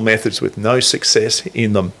multiple methods with no success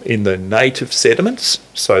in the native sediments.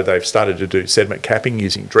 So they've started to do sediment capping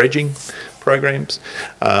using dredging programs.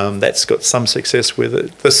 That's got some success with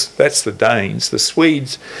it. That's the Danes. The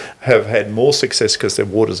Swedes have had more success because their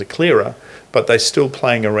waters are clearer, but they're still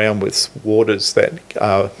playing around with waters that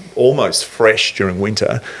are almost fresh during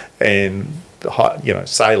winter and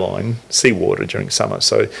saline seawater during summer.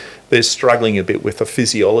 So they're struggling a bit with the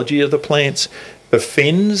physiology of the plants. The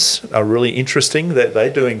Finns are really interesting, that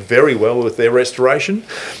they're doing very well with their restoration,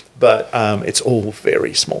 but it's all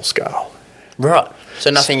very small scale. Right. So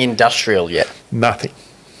nothing industrial yet? Nothing.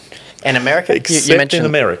 And America? Except you mentioned in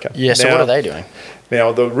America. Yeah, so what are they doing?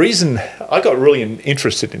 Now, the reason I got really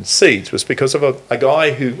interested in seeds was because of a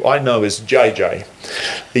guy who I know as JJ.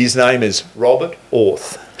 His name is Robert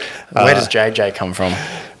Orth. Where does JJ come from?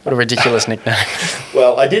 What a ridiculous nickname.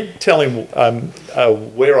 Well, I did tell him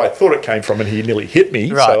where I thought it came from, and he nearly hit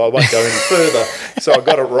me, right. So I won't go any further. So I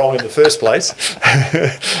got it wrong in the first place.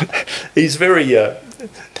 He's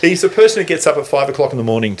he's a person who gets up at 5 o'clock in the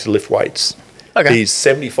morning to lift weights. Okay. He's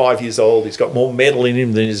 75 years old. He's got more metal in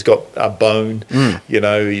him than he's got bone.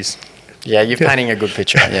 He's... Yeah, you're painting a good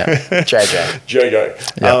picture. Yeah, JJ.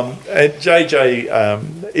 JJ. Yep. And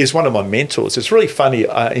JJ is one of my mentors. It's really funny.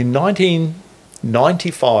 In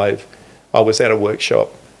 1995, I was at a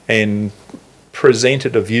workshop and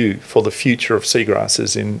presented a view for the future of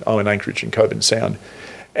seagrasses in Owen Anchorage and Coburn Sound,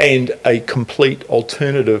 and a complete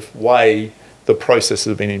alternative way the processes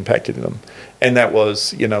have been impacted in them. And that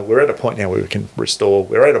was, we're at a point now where we can restore.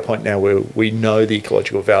 We're at a point now where we know the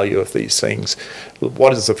ecological value of these things.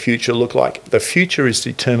 What does the future look like? The future is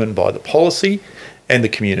determined by the policy and the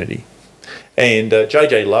community. And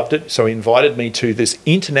JJ loved it, so he invited me to this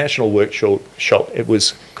international workshop. It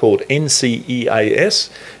was called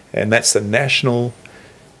NCEAS, and that's the National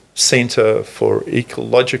Centre for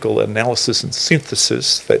Ecological Analysis and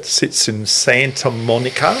Synthesis that sits in Santa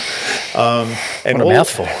Monica. And what a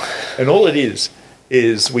mouthful. And all it is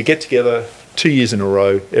we get together 2 years in a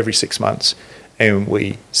row, every 6 months, and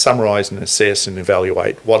we summarise and assess and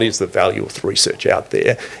evaluate what is the value of the research out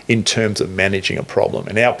there in terms of managing a problem.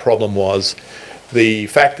 And our problem was the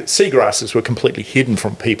fact that seagrasses were completely hidden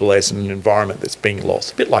from people as an environment that's being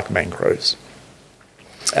lost, a bit like mangroves.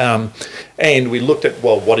 And we looked at,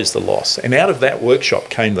 well, what is the loss? And out of that workshop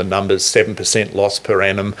came the numbers 7% loss per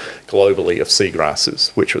annum globally of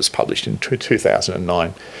seagrasses, which was published in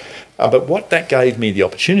 2009. But what that gave me the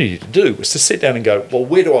opportunity to do was to sit down and go, well,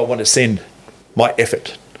 where do I want to send my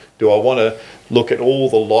effort? Do I want to look at all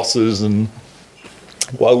the losses and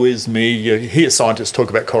woe is me? You hear scientists talk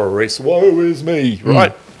about coral reefs, woe is me,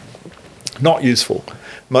 right? Not useful.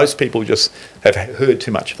 Most people just have heard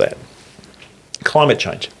too much of that. Climate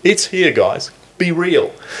change. It's here, guys. Be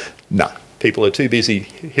real. Nah, people are too busy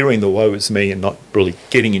hearing the woe is me and not really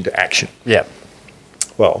getting into action. Yeah.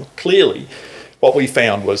 Well, clearly, what we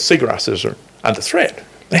found was seagrasses are under threat.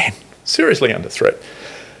 Man, seriously under threat.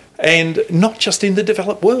 And not just in the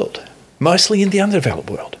developed world, mostly in the undeveloped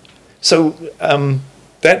world. So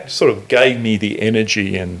that sort of gave me the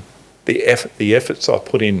energy and the efforts I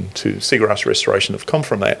put into seagrass restoration have come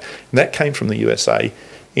from that. And that came from the USA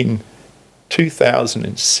in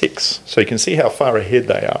 2006. So you can see how far ahead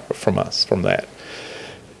they are from us from that.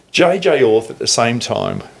 J.J. Orth at the same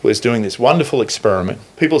time was doing this wonderful experiment.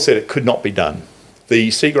 People said it could not be done. The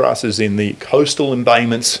seagrasses in the coastal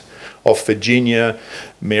embayments of Virginia,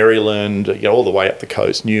 Maryland, all the way up the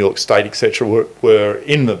coast, New York State, etc., were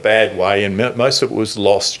in the bad way, and most of it was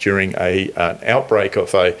lost during an outbreak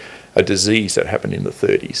of a disease that happened in the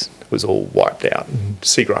 30s. It was all wiped out, and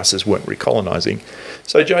seagrasses weren't recolonising.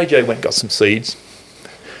 So JJ went and got some seeds,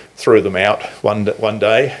 threw them out one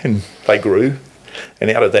day, and they grew, and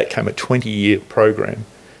out of that came a 20-year program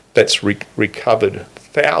that's recovered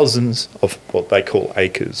thousands of what they call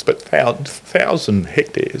acres, but 1,000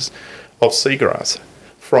 hectares of seagrass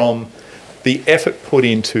from the effort put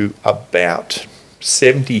into about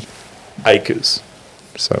 70 acres.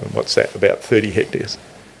 So what's that? About 30 hectares.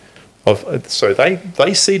 So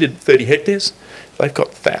they seeded 30 hectares. They've got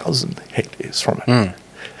 1,000 hectares from it.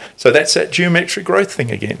 So that's that geometric growth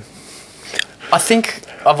thing again. I think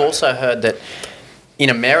I've also heard that in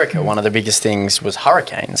America, one of the biggest things was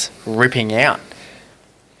hurricanes ripping out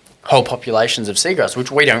whole populations of seagrass,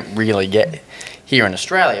 which we don't really get here in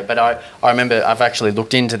Australia. But I remember I've actually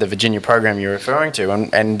looked into the Virginia program you're referring to,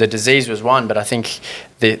 and the disease was one, but I think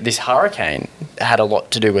this hurricane had a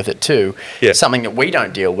lot to do with it too. Yeah. Something that we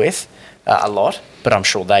don't deal with a lot, but I'm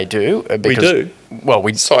sure they do. Because, we do. Well,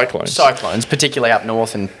 Cyclones, particularly up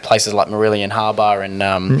north in places like Marillion Harbour and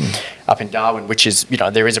up in Darwin, which is,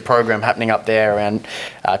 there is a program happening up there around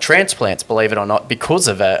transplants, believe it or not, because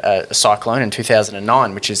of a cyclone in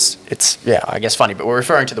 2009, which is, I guess funny, but we're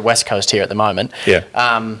referring to the West Coast here at the moment. Yeah.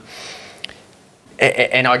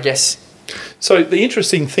 And I guess... So the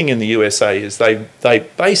interesting thing in the USA is they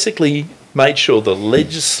basically made sure the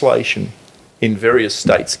legislation in various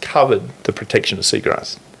states covered the protection of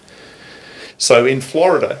seagrass. So in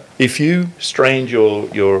Florida, if you strand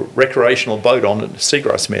your recreational boat on a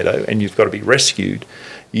seagrass meadow and you've got to be rescued,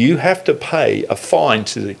 you have to pay a fine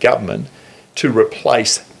to the government to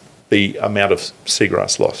replace the amount of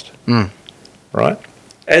seagrass lost, right?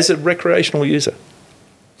 As a recreational user.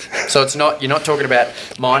 So you're not talking about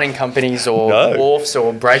mining companies or wharfs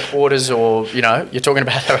or breakwaters or, you're talking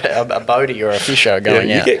about a boatie or a fisher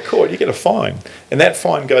going out. You get caught, you get a fine. And that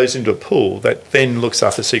fine goes into a pool that then looks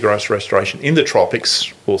after seagrass restoration in the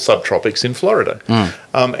tropics or subtropics in Florida.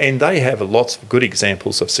 And they have lots of good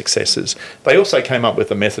examples of successes. They also came up with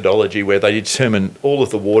a methodology where they determined all of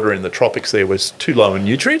the water in the tropics there was too low in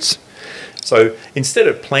nutrients. So instead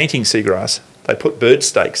of planting seagrass, they put bird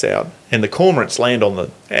stakes out, and the cormorants land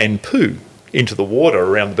on and poo into the water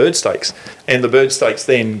around the bird stakes, and the bird stakes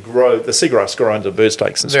then grow. The seagrass grow under the bird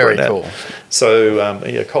stakes and spread out. Very cool. So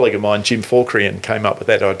a colleague of mine, Jim Forkrian, came up with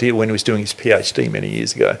that idea when he was doing his PhD many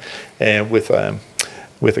years ago, and with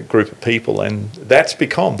a group of people, and that's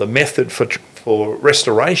become the method for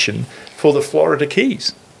restoration for the Florida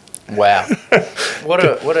Keys. Wow, what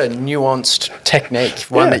a nuanced technique,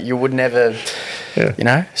 one that you would never. You'd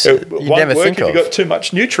never think of. If you've got too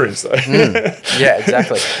much nutrients, though. Yeah,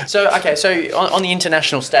 exactly. So on the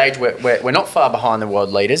international stage, we're not far behind the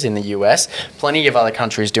world leaders in the US. Plenty of other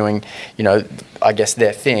countries doing, I guess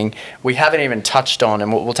their thing. We haven't even touched on,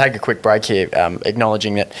 and we'll take a quick break here,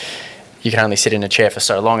 acknowledging that you can only sit in a chair for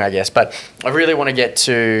so long, I guess. But I really want to get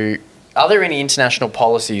to are there any international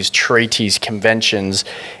policies, treaties, conventions,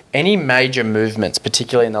 any major movements,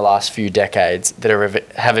 particularly in the last few decades, that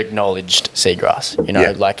have acknowledged seagrass? You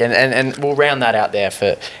know, like, and we'll round that out there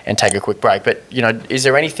and take a quick break. But, you know, is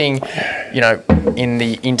there anything, you know, in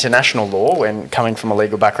the international law, and coming from a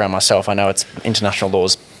legal background myself, I know it's international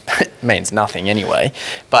laws means nothing anyway,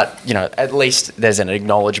 but, you know, at least there's an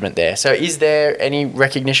acknowledgement there. So is there any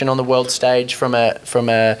recognition on the world stage from a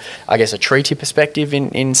I guess a treaty perspective in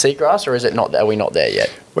seagrass, or is it not? Are we not there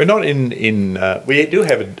yet? We're not we do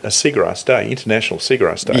have a Seagrass Day, International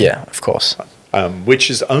Seagrass Day. Yeah, of course. Which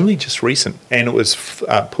is only just recent, and it was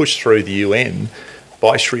pushed through the UN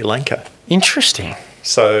by Sri Lanka. Interesting.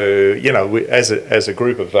 So, you know, as a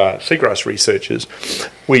group of seagrass researchers,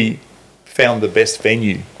 we found the best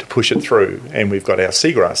venue to push it through, and we've got our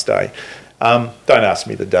Seagrass Day. Don't ask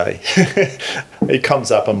me the day. It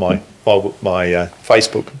comes up on my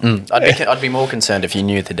Facebook. I'd be more concerned if you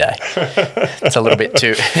knew the day. It's a little bit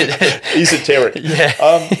too esoteric. Yeah.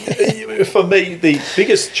 For me, the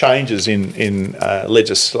biggest changes in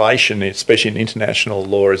legislation, especially in international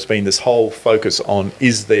law, has been this whole focus on,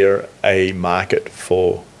 is there a market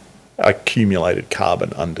for accumulated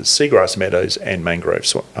carbon under seagrass meadows and mangrove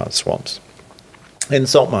swamps and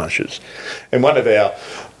salt marshes. And one of our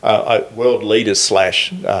world leaders /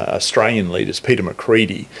 Australian leaders, Peter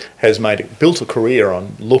McCready, has built a career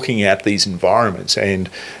on looking at these environments and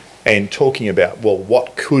talking about, well,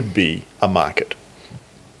 what could be a market.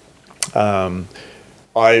 I'm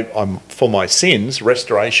for my sins,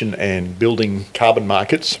 restoration and building carbon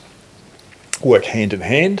markets work hand in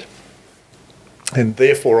hand, and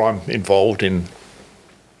therefore I'm involved in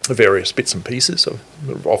various bits and pieces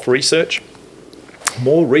of research.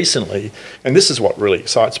 More recently, and this is what really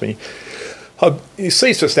excites me,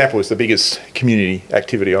 Seas for Snapper was the biggest community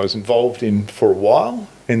activity I was involved in for a while,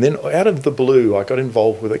 and then out of the blue I got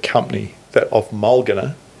involved with a company of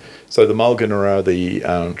Mulgana. So the Mulgana are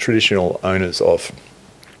the traditional owners of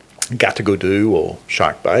Gatagudu or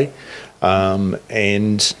Shark Bay,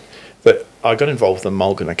 but I got involved with a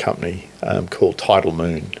Mulgana company called Tidal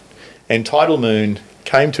Moon, and Tidal Moon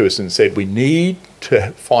came to us and said, we need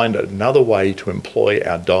to find another way to employ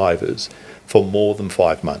our divers for more than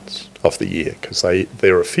 5 months of the year, because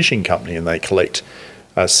they're a fishing company and they collect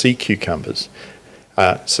sea cucumbers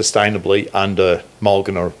sustainably under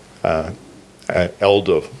Mulgana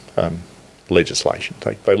elder legislation.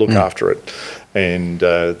 They look after it, and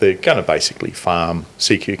they're going to basically farm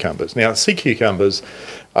sea cucumbers. Now, sea cucumbers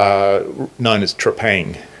are known as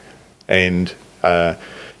trepang, and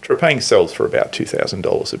trepang sells for about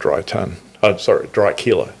 $2,000 a dry ton. Dry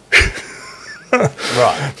kilo.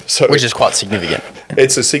 Right, so which is quite significant.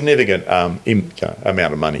 It's a significant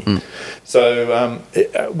amount of money. So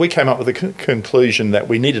we came up with the conclusion that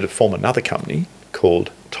we needed to form another company called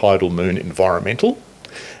Tidal Moon Environmental.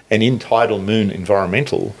 And in Tidal Moon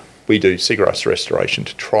Environmental, we do seagrass restoration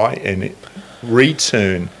to try and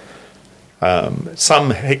return some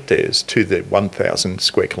hectares to the 1,000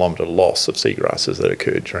 square kilometre loss of seagrasses that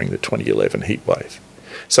occurred during the 2011 heat wave.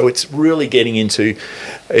 So it's really getting into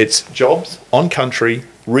its jobs on country,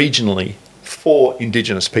 regionally, for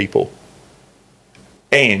Indigenous people.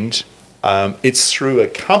 And it's through a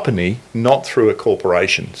company, not through a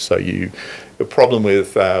corporation. So the problem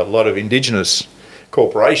with a lot of Indigenous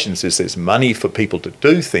corporations is there's money for people to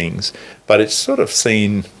do things, but it's sort of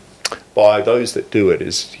seen by those that do it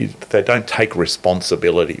is they don't take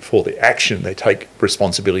responsibility for the action, they take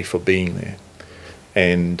responsibility for being there.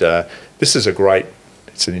 And this is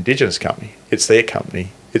it's an Indigenous company, it's their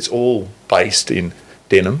company, it's all based in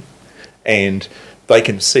Denham, and they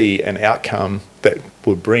can see an outcome that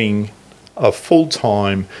would bring a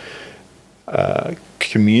full-time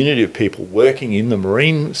community of people working in the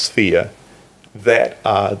marine sphere that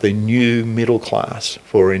are the new middle class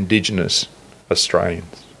for Indigenous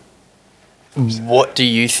Australians. What do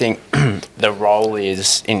you think the role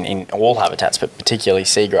is in all habitats, but particularly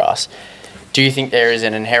seagrass? Do you think there is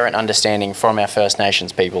an inherent understanding from our First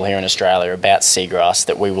Nations people here in Australia about seagrass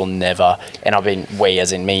that we will never, and I mean we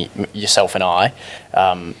as in me, yourself and I,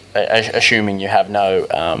 assuming you have no,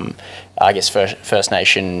 I guess, First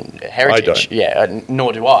Nation heritage? I don't. Yeah,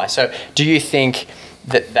 nor do I. So do you think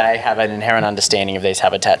that they have an inherent understanding of these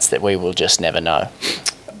habitats that we will just never know?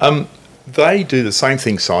 They do the same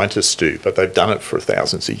thing scientists do, but they've done it for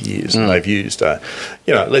thousands of years, and they've used,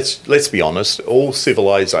 let's be honest, all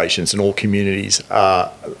civilizations and all communities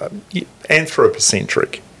are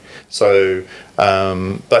anthropocentric. So,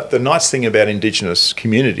 but the nice thing about Indigenous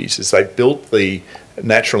communities is they built the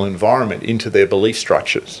natural environment into their belief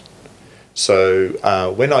structures.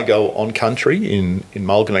 So when I go on country in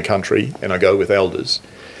Mulgana country and I go with elders,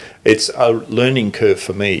 It's a learning curve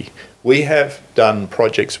for me. We have done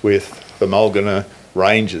projects with the Mulgana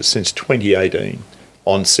Rangers since 2018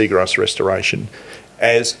 on seagrass restoration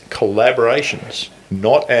as collaborations,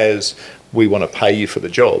 not as we want to pay you for the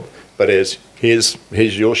job, but as here's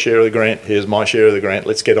your share of the grant, here's my share of the grant,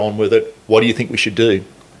 let's get on with it. What do you think we should do?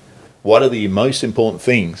 What are the most important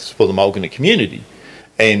things for the Mulgana community?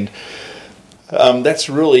 And that's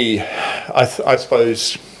really, I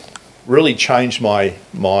suppose, really changed my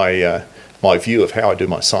view of how I do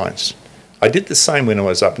my science. I did the same when I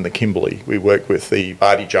was up in the Kimberley. We worked with the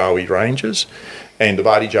Bardi-Jawi Rangers, and the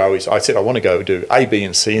Bardi-Jawis, I said, I want to go do A, B,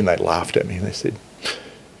 and C, and they laughed at me, and they said,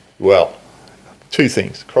 well, two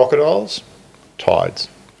things, crocodiles, tides.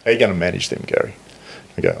 How are you going to manage them, Gary?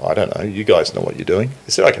 I go, I don't know, you guys know what you're doing.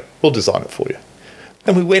 They said, okay, we'll design it for you.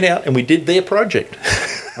 And we went out and we did their project.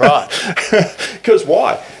 Right. Because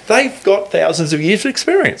why? They've got thousands of years of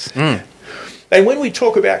experience. Mm. And when we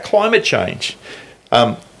talk about climate change,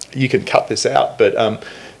 you can cut this out, but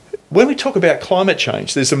when we talk about climate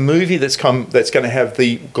change, there's a movie that's going to have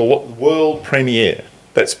the world premiere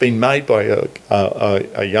that's been made by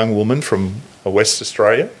a young woman from West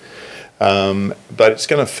Australia. But it's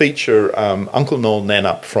going to feature Uncle Noel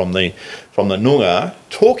Nannup from the Noongar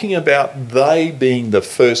talking about they being the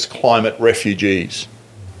first climate refugees.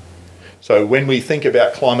 So when we think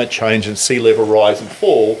about climate change and sea level rise and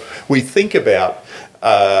fall, we think about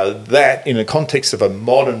that in the context of a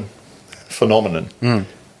modern phenomenon. Mm.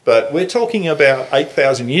 But we're talking about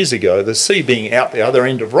 8,000 years ago, the sea being out the other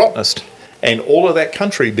end of Rottnest and all of that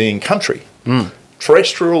country being country. Mm.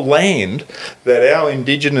 Terrestrial land that our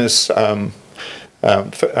Indigenous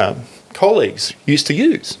colleagues used to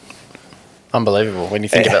use. Unbelievable when you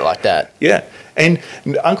think of it like that. Yeah. And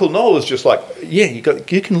Uncle Noel was just like, yeah, you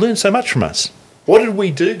can learn so much from us. What did we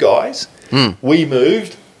do, guys? Mm. We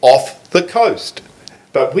moved off the coast.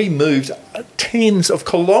 But we moved tens of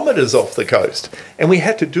kilometres off the coast. And we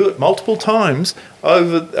had to do it multiple times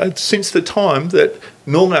since the time that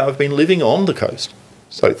Noongar have been living on the coast.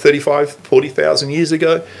 So 35, 40,000 years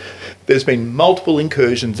ago, there's been multiple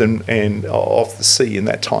incursions and off the sea in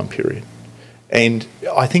that time period. And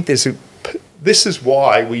I think this is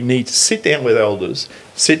why we need to sit down with elders,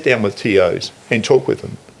 sit down with TOs and talk with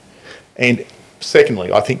them. And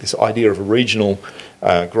secondly, I think this idea of a regional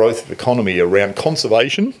growth of economy around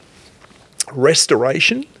conservation,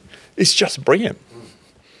 restoration, is just brilliant.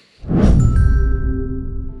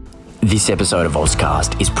 This episode of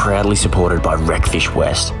OzCast is proudly supported by Wreckfish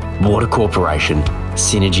West, Water Corporation,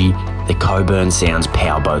 Synergy, the Coburn Sounds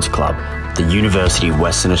Powerboats Club, the University of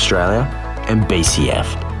Western Australia, and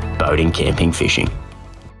BCF, Boating, Camping, Fishing.